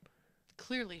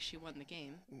 Clearly she won the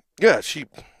game. Yeah, she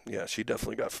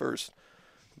definitely got first.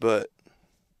 But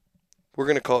we're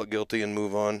going to call it guilty and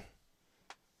move on.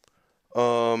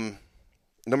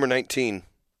 Number 19.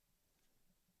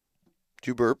 Did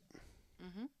you burp?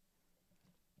 Mm-hmm.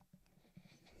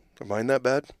 Am mine that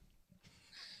bad?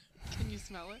 Can you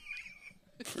smell it?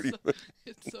 Pretty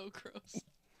It's so gross.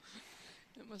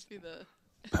 It must be the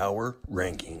Power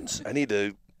Rankings. I need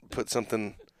to put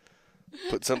something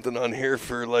on here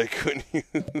for like when you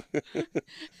I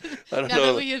don't now know.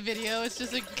 that we have video, it's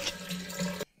just a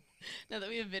now that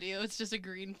we have video, it's just a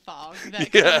green fog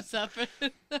that Yeah. comes up.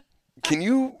 Can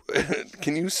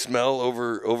you smell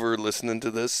over listening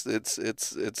to this?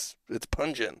 It's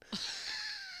pungent.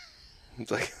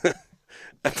 It's like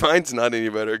mine's not any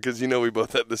better because we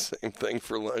both had the same thing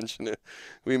for lunch and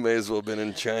we may as well have been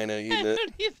in China eating I it.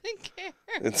 don't even care.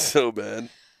 It's so bad.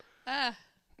 Ah,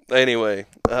 Anyway,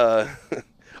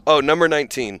 number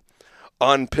 19,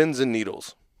 on pins and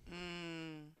needles.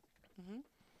 mm-hmm.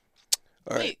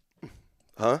 All right. Wait,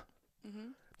 Huh? Mm-hmm.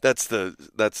 That's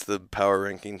the power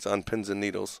rankings on pins and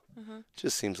needles. Uh-huh.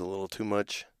 Just seems a little too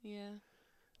much. Yeah.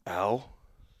 Ow.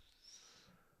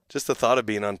 Just the thought of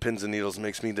being on pins and needles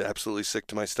makes me absolutely sick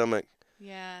to my stomach.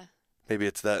 Yeah. Maybe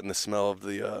it's that and the smell of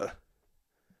the,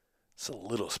 it's a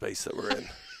little space that we're in.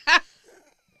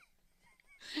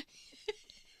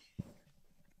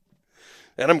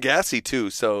 And I'm gassy too,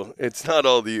 so it's not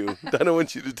all you. I don't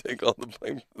want you to take all the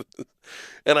blame for this.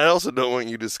 And I also don't want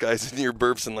you disguising your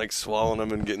burps and like swallowing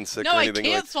them and getting sick No, or I anything.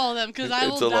 can't swallow them because I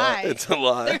will It's a die. lot. It's a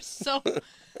lot. They're so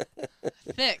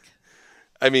thick.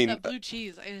 I mean, That blue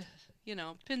cheese.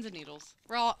 Pins and needles.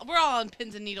 We're all on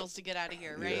pins and needles to get out of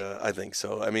here, right? yeah, I think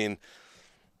so. I mean,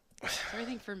 Is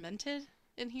everything fermented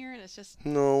in here, and it's just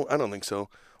no, I don't think so.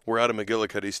 We're out of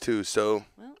McGillicuddy's too, so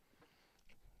well.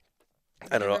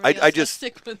 I don't know. Everybody else I got just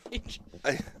sick when they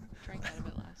drank that a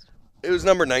bit last. it was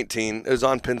number 19. It was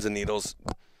on pins and needles.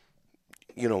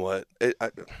 You know what? It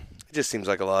just seems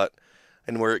like a lot,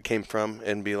 and where it came from,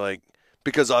 and be like,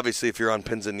 because obviously if you're on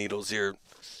pins and needles, you're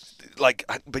like,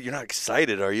 but you're not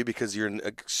excited, are you? Because you're in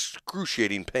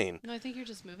excruciating pain. No, I think you're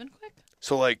just moving quick.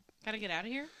 So like, Gotta get out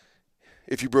of here.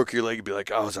 if you broke your leg, you'd be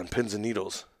like, oh, I was on pins and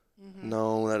needles. Mm-hmm.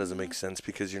 No, that doesn't make sense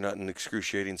because you're not in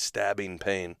excruciating stabbing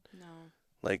pain. No.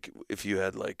 Like if you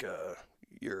had like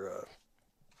your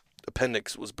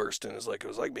appendix was bursting, it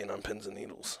was like being on pins and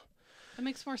needles. That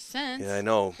makes more sense. Yeah, I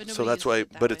know. But So nobody that's uses why.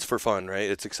 it that But way. it's for fun, right?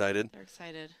 It's excited. They're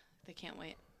excited. They can't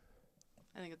wait.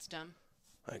 I think it's dumb.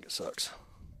 I think it sucks.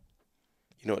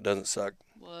 You know what doesn't suck?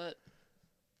 What?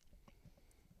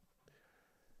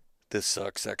 This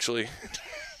sucks, actually.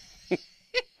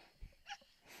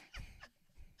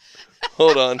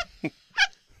 Hold on.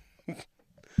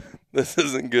 This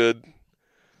isn't good.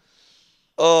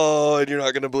 Oh, and you're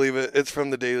not going to believe it. It's from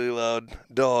the Daily Loud.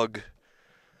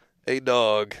 A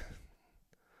dog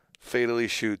fatally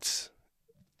shoots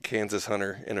Kansas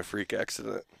hunter in a freak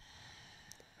accident.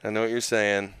 I know what you're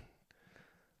saying.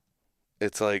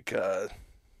 It's like,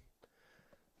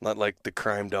 not like the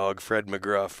crime dog Fred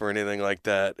McGruff or anything like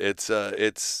that. It's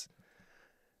Is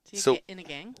he So- in a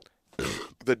gang?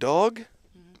 the dog?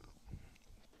 Mhm.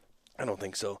 I don't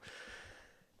think so.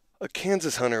 A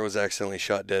Kansas hunter was accidentally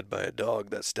shot dead by a dog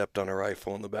that stepped on a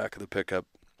rifle in the back of the pickup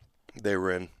they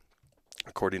were in,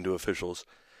 according to officials.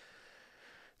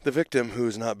 The victim, who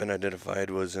has not been identified,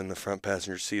 was in the front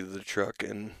passenger seat of the truck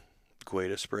in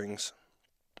Guada Springs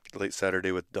late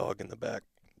Saturday with dog in the back.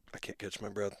 I can't catch my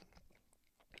breath.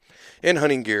 In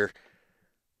hunting gear,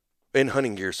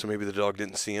 so maybe the dog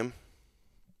didn't see him.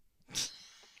 It's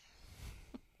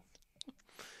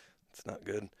not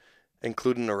good.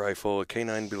 Including a rifle, a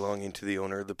canine belonging to the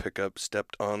owner of the pickup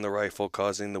stepped on the rifle,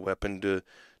 causing the weapon to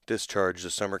discharge,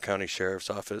 the Sumner County Sheriff's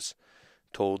Office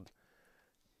told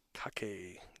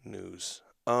Kake News.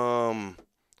 How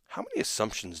many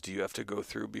assumptions do you have to go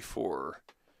through before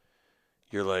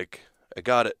you're like, I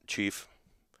got it, Chief.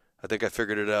 I think I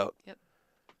figured it out. Yep.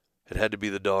 It had to be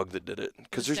the dog that did it.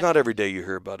 Because It's there's not every day you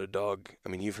hear about a dog. I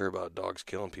mean, you've heard about dogs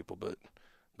killing people, but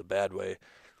the bad way.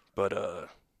 But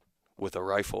with a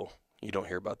rifle, you don't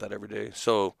hear about that every day.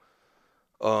 So,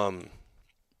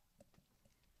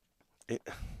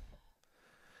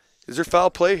 is there foul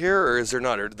play here, or is there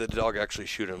not? Or did the dog actually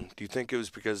shoot him? Do you think it was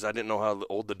because I didn't know how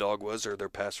old the dog was or their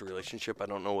past relationship? I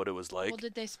don't know what it was like. Well,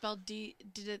 did they spell did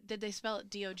they spell it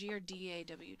D-O-G or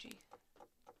D-A-W-G?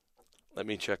 Let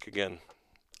me check again.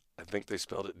 I think they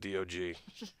spelled it D-O-G.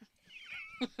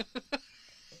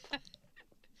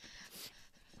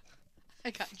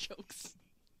 I got jokes.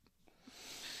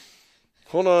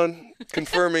 Hold on.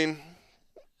 Confirming.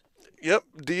 Yep,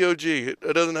 D-O-G.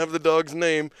 It doesn't have the dog's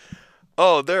name.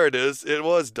 Oh, there it is. It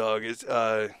was dog. It's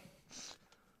it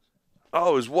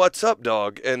was What's Up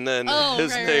Dog, and then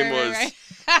his name was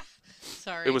Right.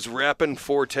 Sorry. it was Rappin'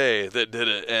 Forte that did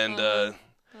it, and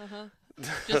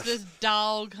just this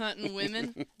dog hunting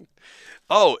women.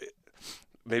 oh,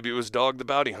 maybe it was Dog the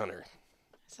Bounty Hunter.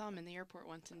 I saw him in the airport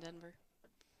once in Denver.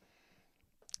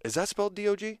 Is that spelled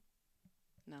D-O-G?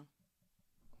 No.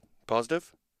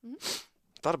 Positive? Mhm.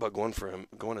 Thought about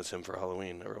going as him for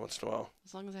Halloween every once in a while.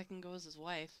 As long as I can go as his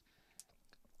wife.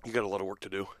 You got a lot of work to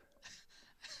do.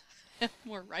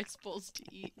 More rice bowls to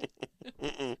eat.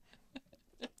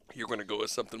 You're going to go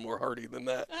with something more hearty than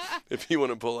that. If you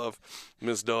want to pull off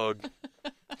Miss Dog.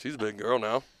 She's a big girl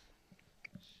now.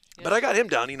 Yeah. But I got him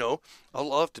down, you know.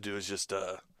 All I'll have to do is just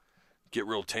get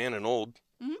real tan and old.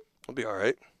 Mhm. I'll be all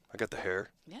right. I got the hair.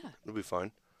 Yeah. It'll be fine.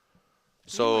 Me and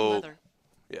my So, mother.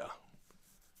 yeah.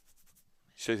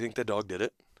 So you think the dog did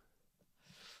it?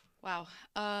 Wow.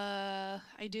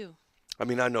 I do. I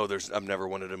mean, I know I've never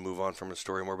wanted to move on from a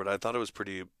story more, but I thought it was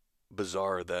pretty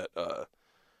bizarre that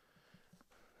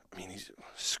I mean, he's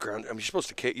scrounging. I mean,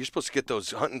 you're supposed to get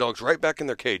those hunting dogs right back in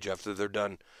their cage after they're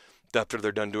done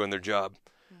doing their job.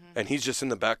 Mm-hmm. And he's just in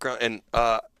the background. And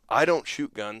I don't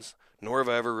shoot guns, nor have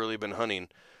I ever really been hunting.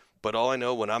 But all I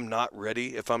know, when I'm not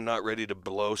ready, if I'm not ready to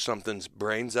blow something's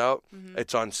brains out, Mm-hmm.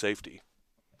 it's on safety.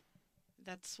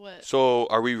 That's what. So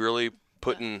are we really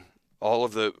putting all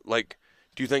of the, like,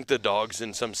 do you think the dog's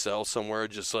in some cell somewhere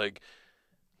just like,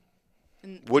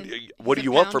 what do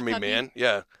you want from me, man?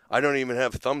 Yeah, I don't even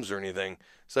have thumbs or anything.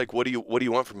 It's like, what do you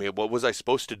want from me? What was I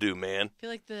supposed to do, man? I feel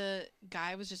like the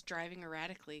guy was just driving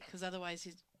erratically because otherwise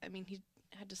he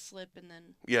had to slip and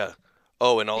then. Yeah.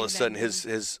 Oh, and all of a Big sudden bang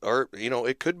his or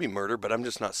it could be murder, but I'm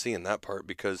just not seeing that part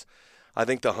because I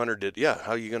think the hunter did. Yeah,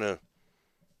 how you gonna?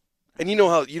 And you know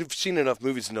how you've seen enough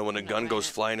movies to know when a I'm not gun goes buying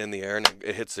it. flying in the air and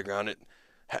it hits the ground, it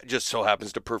just so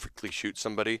happens to perfectly shoot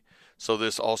somebody. So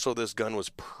this gun was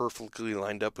perfectly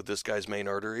lined up with this guy's main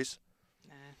arteries.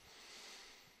 Nah,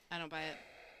 I don't buy it.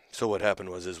 So what happened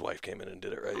was his wife came in and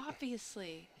did it, right?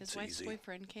 Obviously, his It's wife's easy.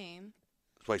 boyfriend came.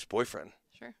 His wife's boyfriend.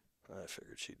 Sure, I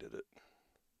figured she did it.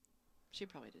 she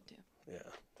probably did too. Yeah.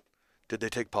 Did they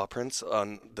take paw prints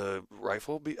on the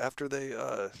rifle after they?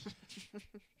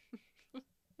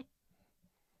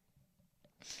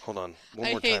 Hold on,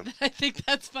 one more time. I think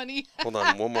that's funny. Hold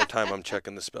on, one more time. I'm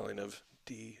checking the spelling of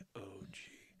D-O-G.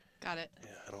 Got it. Yeah,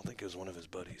 I don't think it was one of his Is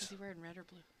buddies. he wearing red or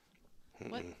blue?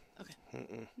 What? Okay.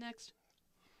 Mm-mm. Next.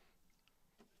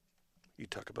 You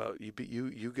talk about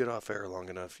you get off air long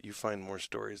enough. You find more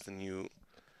stories than you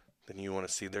want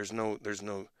to see. There's no.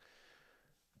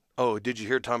 Oh, did you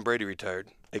hear Tom Brady retired?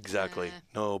 Exactly.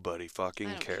 Nah. Nobody I fucking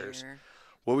don't cares. care.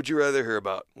 What would you rather hear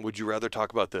about? Would you rather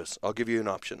talk about this? I'll give you an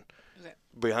option. Okay.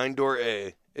 Behind door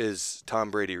A is Tom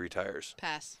Brady retires.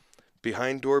 Pass.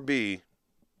 Behind door B,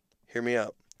 hear me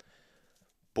out.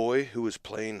 Boy who was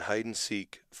playing hide and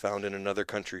seek found in another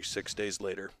country 6 days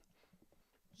later.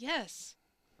 Yes.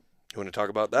 You want to talk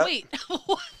about that? Wait.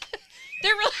 What?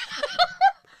 There really.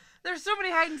 There's so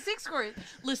many hide and seek scores.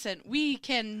 Listen, we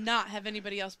cannot have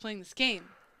anybody else playing this game.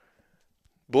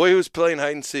 Boy who was playing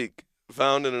hide and seek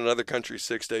found in another country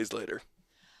 6 days later.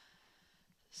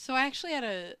 So I actually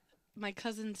had my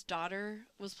cousin's daughter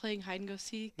was playing hide and go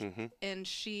seek, Mm-hmm. and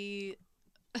she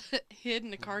hid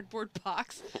in a cardboard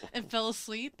box and fell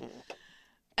asleep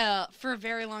for a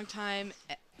very long time.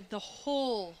 The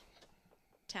whole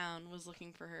town was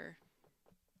looking for her.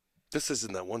 This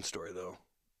isn't that one story, though.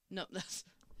 No, that's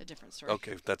a different story.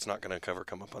 Okay, that's not going to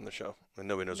come up on the show. And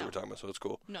nobody knows No. what we're talking about, so it's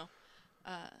cool. No.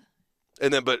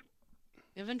 And then, but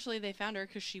Eventually they found her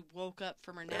because she woke up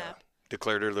from her nap.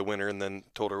 declared her the winner and then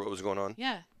told her what was going on.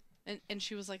 Yeah. And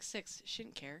she was like 6. She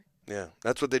didn't care. Yeah,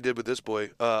 that's what they did with this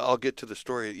boy. I'll get to the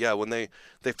story. Yeah, when they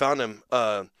found him,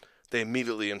 they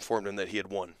immediately informed him that he had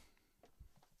won.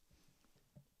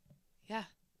 Yeah.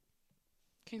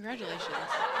 Congratulations.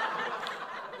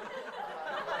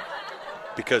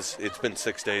 Because it's been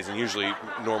 6 days, and usually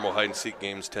normal hide-and-seek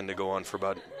games tend to go on for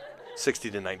about 60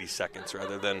 to 90 seconds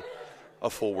rather than a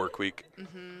full work week.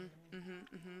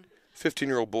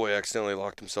 15-year-old boy accidentally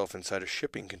locked himself inside a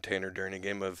shipping container during a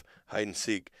game of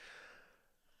hide-and-seek.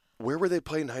 Where were they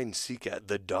playing hide-and-seek at?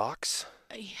 The docks?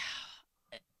 Yeah.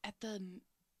 At the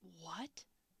what?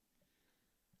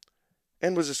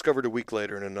 And was discovered a week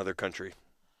later in another country.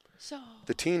 So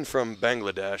The teen from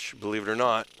Bangladesh, believe it or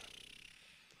not,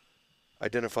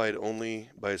 identified only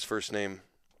by his first name,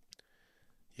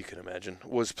 you can imagine,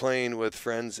 was playing with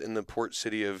friends in the port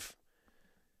city of,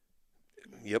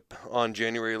 on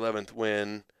January 11th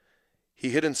when he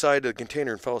hid inside a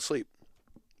container and fell asleep.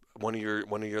 One of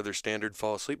your other standard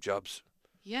fall asleep jobs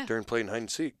yeah. during playing hide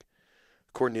and seek.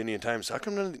 According to Indian Times, how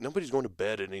come nobody's going to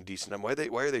bed at any decent time? Why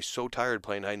are they so tired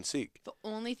playing hide and seek? The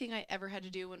only thing I ever had to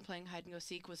do when playing hide and go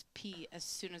seek was pee as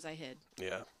soon as I hid.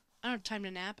 Yeah. I don't have time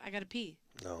to nap. I gotta pee.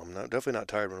 No, I'm definitely not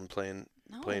tired when I'm playing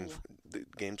No.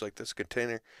 games like this.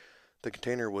 The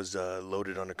container was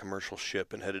loaded on a commercial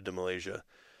ship and headed to Malaysia,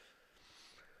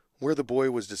 where the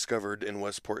boy was discovered in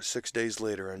Westport 6 days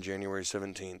later on January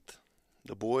 17th.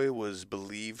 The boy was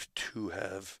believed to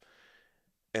have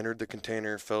entered the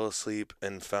container, fell asleep,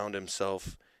 and found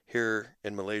himself here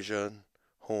in Malaysia.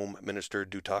 Home Minister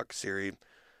Dutak Siri.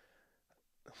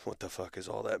 What the fuck does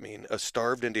all that mean? A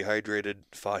starved and dehydrated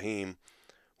Fahim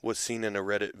was seen in a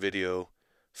Reddit video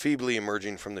feebly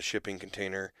emerging from the shipping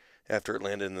container after it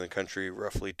landed in the country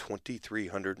roughly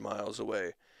 2,300 miles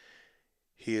away.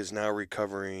 He is now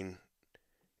recovering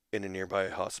in a nearby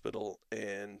hospital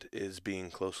and is being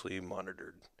closely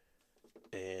monitored.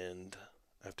 And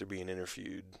after being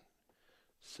interviewed,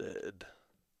 said,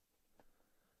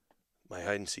 "My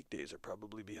hide and seek days are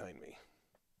probably behind me."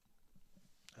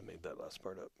 I made that last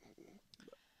part up.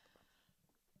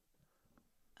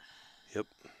 Yep.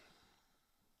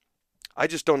 I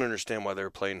just don't understand why they're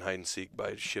playing hide and seek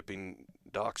by shipping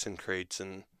dachshund crates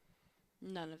and.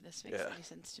 None of this makes any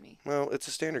sense to me. Well, it's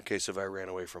a standard case of I ran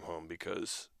away from home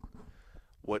because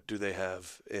what do they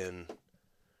have in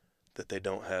that they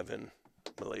don't have in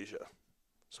Malaysia?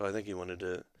 So I think he wanted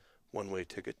a one-way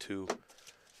ticket to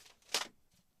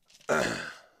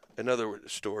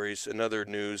another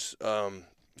news.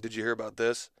 Did you hear about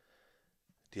this?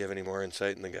 Do you have any more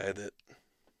insight in the guy that?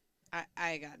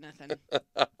 I got nothing.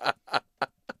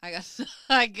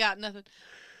 I got nothing.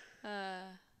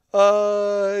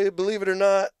 Believe it or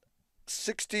not,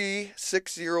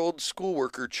 66-year-old school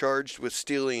worker charged with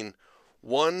stealing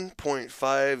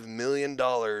 $1.5 million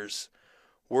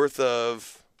worth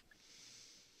of.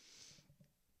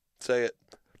 Say it.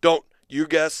 Don't. You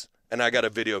guess, and I got a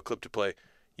video clip to play.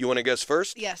 You want to guess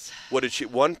first? Yes. What did she?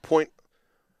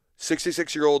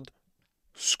 66-year-old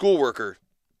school worker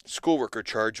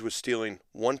charged with stealing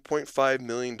 $1.5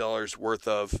 million worth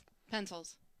of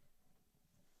pencils.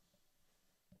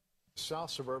 South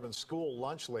Suburban school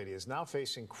lunch lady is now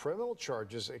facing criminal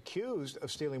charges accused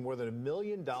of stealing more than $1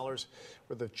 million worth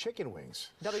of chicken wings.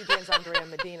 WBN's Andrea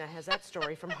Medina has that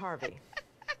story from Harvey.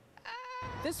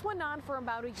 This went on for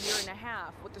about a year and a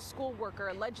half. What the school worker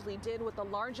allegedly did with a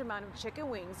large amount of chicken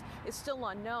wings is still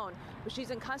unknown, but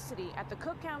she's in custody at the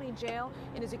Cook County Jail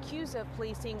and is accused of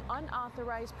placing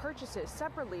unauthorized purchases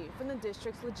separately from the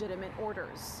district's legitimate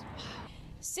orders.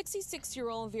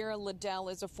 66-year-old Vera Liddell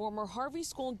is a former Harvey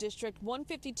School District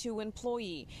 152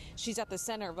 employee. She's at the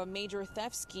center of a major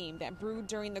theft scheme that brewed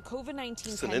during the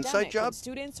COVID-19 pandemic when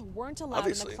students weren't allowed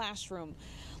in the classroom.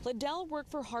 Liddell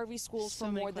worked for Harvey Schools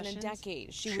for more than a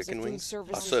decade. She was a food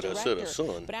services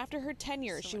director, but after her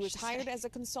tenure, she was hired as a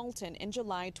consultant in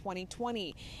July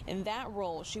 2020. In that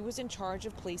role, she was in charge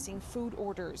of placing food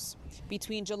orders.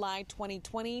 Between July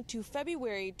 2020 to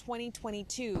February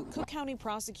 2022, Cook County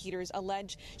prosecutors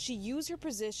allege she used her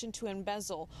position to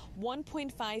embezzle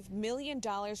 $1.5 million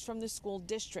from the school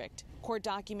district. Court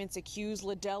documents accuse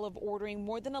Liddell of ordering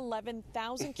more than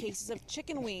 11,000 cases of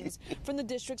chicken wings from the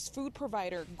district's food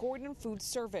provider, Gordon Food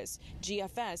Service,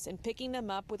 GFS, and picking them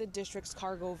up with the district's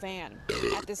cargo van.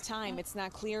 At this time, it's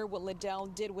not clear what Liddell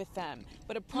did with them,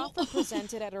 but a proffer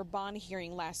presented at her bond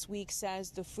hearing last week says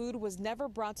the food was never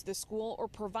brought to the school or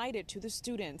provided to the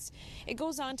students. It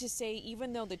goes on to say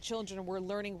even though the children were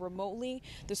learning remotely,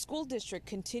 the school district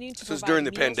continued to provide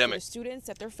meals for the students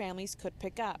that their families could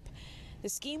pick up. The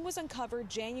scheme was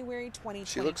uncovered January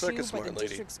 2022 by the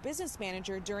district's business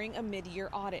manager during a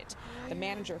mid-year audit. The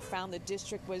manager found the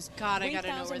district was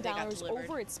 $3,000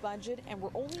 over its budget and were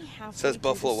only halfway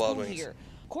through the school year.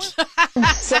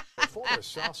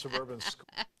 South Suburban school.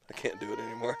 I can't do it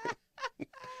anymore.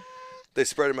 They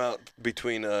spread them out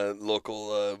between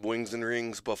local Wings and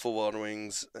Rings, Buffalo Wild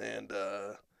Wings, and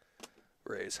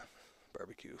Ray's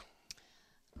Barbecue.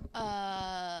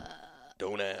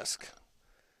 Don't ask.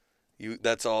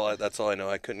 That's all I know.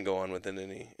 I couldn't go on with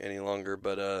it any longer,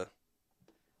 but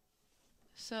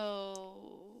So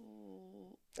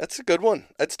that's a good one.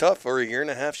 That's tough. For a year and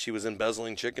a half, she was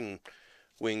embezzling chicken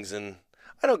wings, and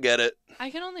I don't get it. I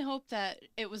can only hope that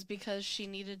it was because she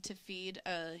needed to feed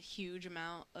a huge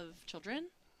amount of children.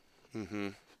 Mm-hmm.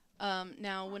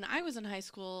 Now, when I was in high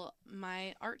school,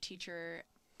 my art teacher,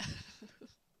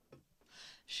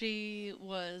 she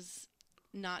was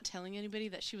not telling anybody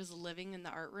that she was living in the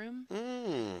art room.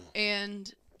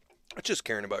 And that's just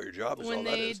caring about your job is all that is.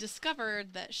 When they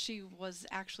discovered that she was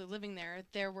actually living there,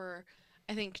 there were,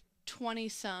 I think,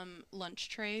 20-some lunch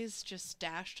trays just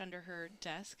stashed under her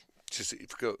desk.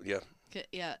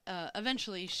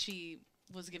 Eventually, she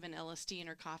was given LSD in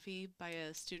her coffee by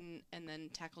a student and then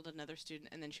tackled another student,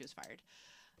 and then she was fired.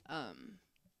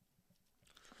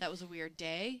 That was a weird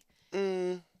day.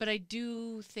 But I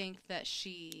do think that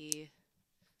she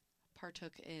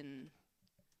partook in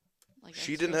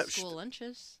she didn't have school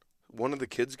lunches. One of the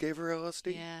kids gave her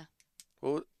LSD? Yeah.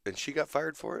 Well, and she got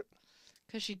fired for it?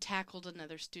 Because she tackled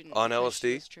another student on LSD?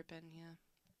 She was tripping, yeah.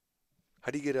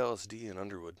 How do you get LSD in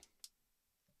Underwood?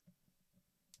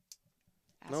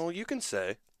 No, you can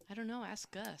say. I don't know.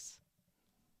 Ask Gus.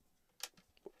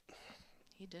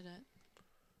 He did it.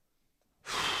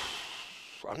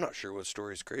 I'm not sure what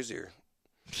story is crazier.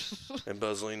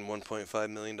 Embezzling $1.5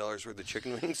 million worth of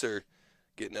chicken wings or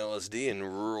getting LSD in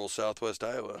rural southwest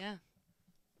Iowa. Yeah.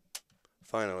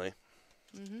 Finally.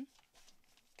 Mm-hmm.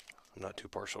 I'm not too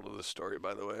partial to this story,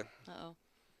 by the way. Uh-oh.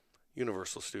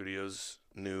 Universal Studios'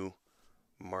 new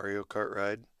Mario Kart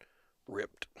ride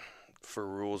ripped for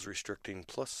rules restricting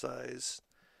plus-size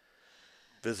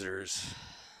visitors.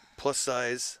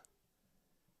 Plus-size.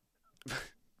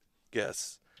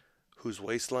 Guess whose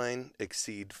waistline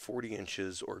exceed 40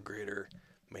 inches or greater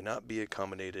may not be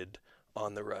accommodated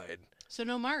on the ride. So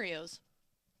no Marios.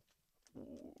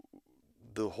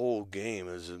 The whole game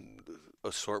is an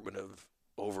assortment of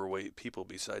overweight people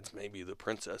besides maybe the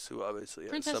princess, who obviously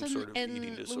has some sort of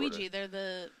eating disorder. Luigi, they're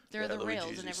the rails,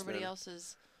 Luigi's and everybody thin. else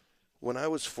is. When I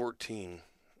was 14,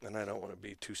 and I don't want to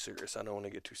be too serious, I don't want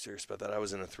to get too serious about that, I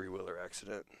was in a 3-wheeler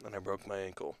accident, and I broke my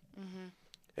ankle. Mm-hmm.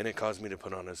 And it caused me to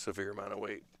put on a severe amount of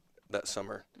weight that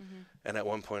summer. Mm-hmm. And at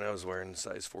one point, I was wearing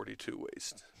size 42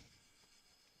 waist.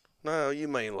 No, you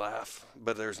may laugh,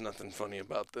 but there's nothing funny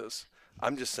about this.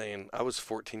 I'm just saying, I was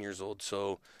 14 years old,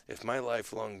 so if my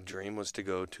lifelong dream was to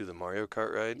go to the Mario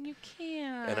Kart ride, You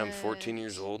can't. and I'm 14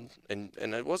 years old, and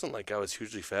it wasn't like I was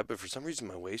hugely fat, but for some reason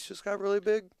my waist just got really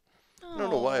big. I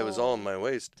don't know why it was all in my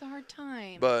waist. It's a hard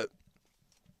time. But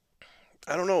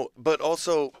I don't know. But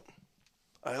also,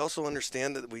 I also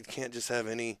understand that we can't just have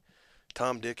any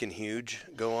Tom, Dick, and Huge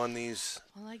go on these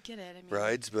well, I get it. I mean,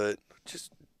 rides, but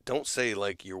just don't say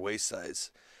like your waist size.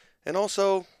 And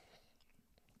also,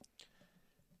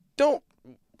 don't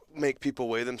make people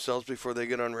weigh themselves before they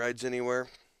get on rides anywhere.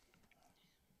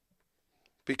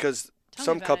 Because Tell me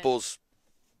some about couples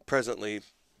presently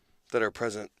that are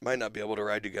present might not be able to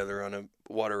ride together on a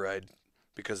water ride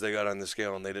because they got on the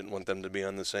scale and they didn't want them to be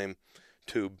on the same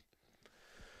tube.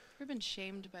 We've been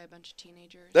shamed by a bunch of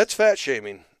teenagers. That's fat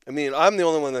shaming. I mean, I'm the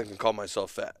only one that can call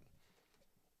myself fat.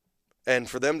 And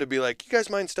for them to be like, you guys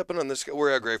mind stepping on this scale?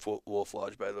 We're at Great Wolf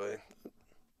Lodge, by the way.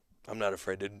 I'm not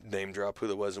afraid to name drop who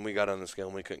that was, and we got on the scale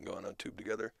and we couldn't go on a tube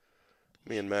together.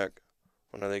 Me and Mac.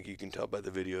 And I think you can tell by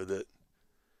the video that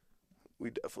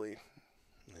we definitely,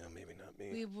 maybe not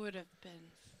me. We would have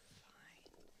been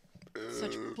fine.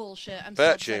 Such bullshit. I'm Fat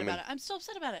so upset shaming. about it. I'm so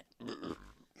upset about it.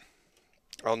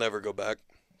 I'll never go back.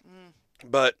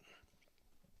 But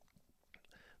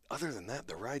other than that,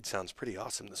 the ride sounds pretty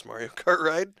awesome, this Mario Kart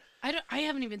ride. I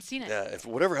haven't even seen it. Yeah,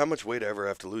 how much weight I ever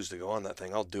have to lose to go on that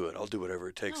thing, I'll do it. I'll do whatever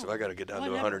it takes. If I got to get down to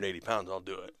never. 180 pounds, I'll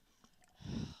do it.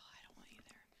 I don't want you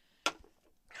there.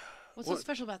 What's so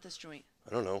special about this joint?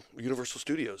 I don't know. Universal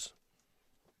Studios.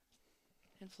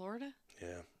 In Florida?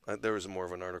 Yeah. There was more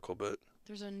of an article, but...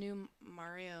 There's a new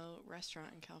Mario restaurant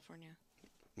in California.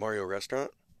 Mario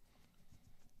restaurant?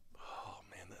 Oh,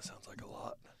 man, that sounds like a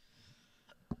lot.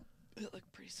 It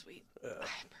looked pretty sweet. I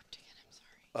burped again. I'm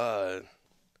sorry.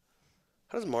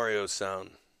 How does Mario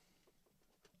sound?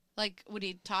 Like when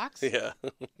he talks? Yeah.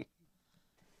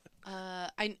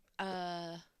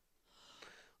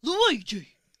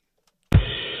 Luigi.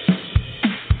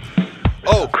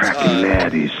 Oh, Cracking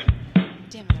natties.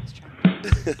 Damn it, I was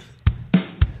trying.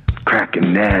 Cracking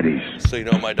natties. So you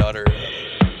know my daughter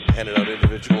handed out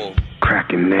individual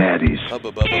Cracking natties.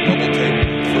 Hubba Bubba bubble tape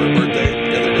for her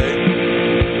birthday the other day.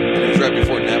 And it was right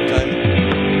before nap time.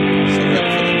 So right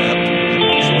before they napped.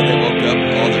 So when they woke up,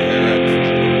 all their hair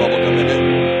had bubble gum in it.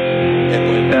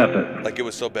 And F it. like it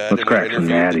was so bad Let's in our crack some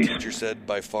interview, the natties. teacher said,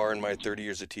 by far in my 30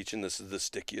 years of teaching, this is the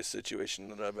stickiest situation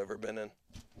that I've ever been in.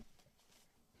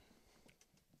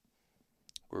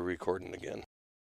 We're recording again.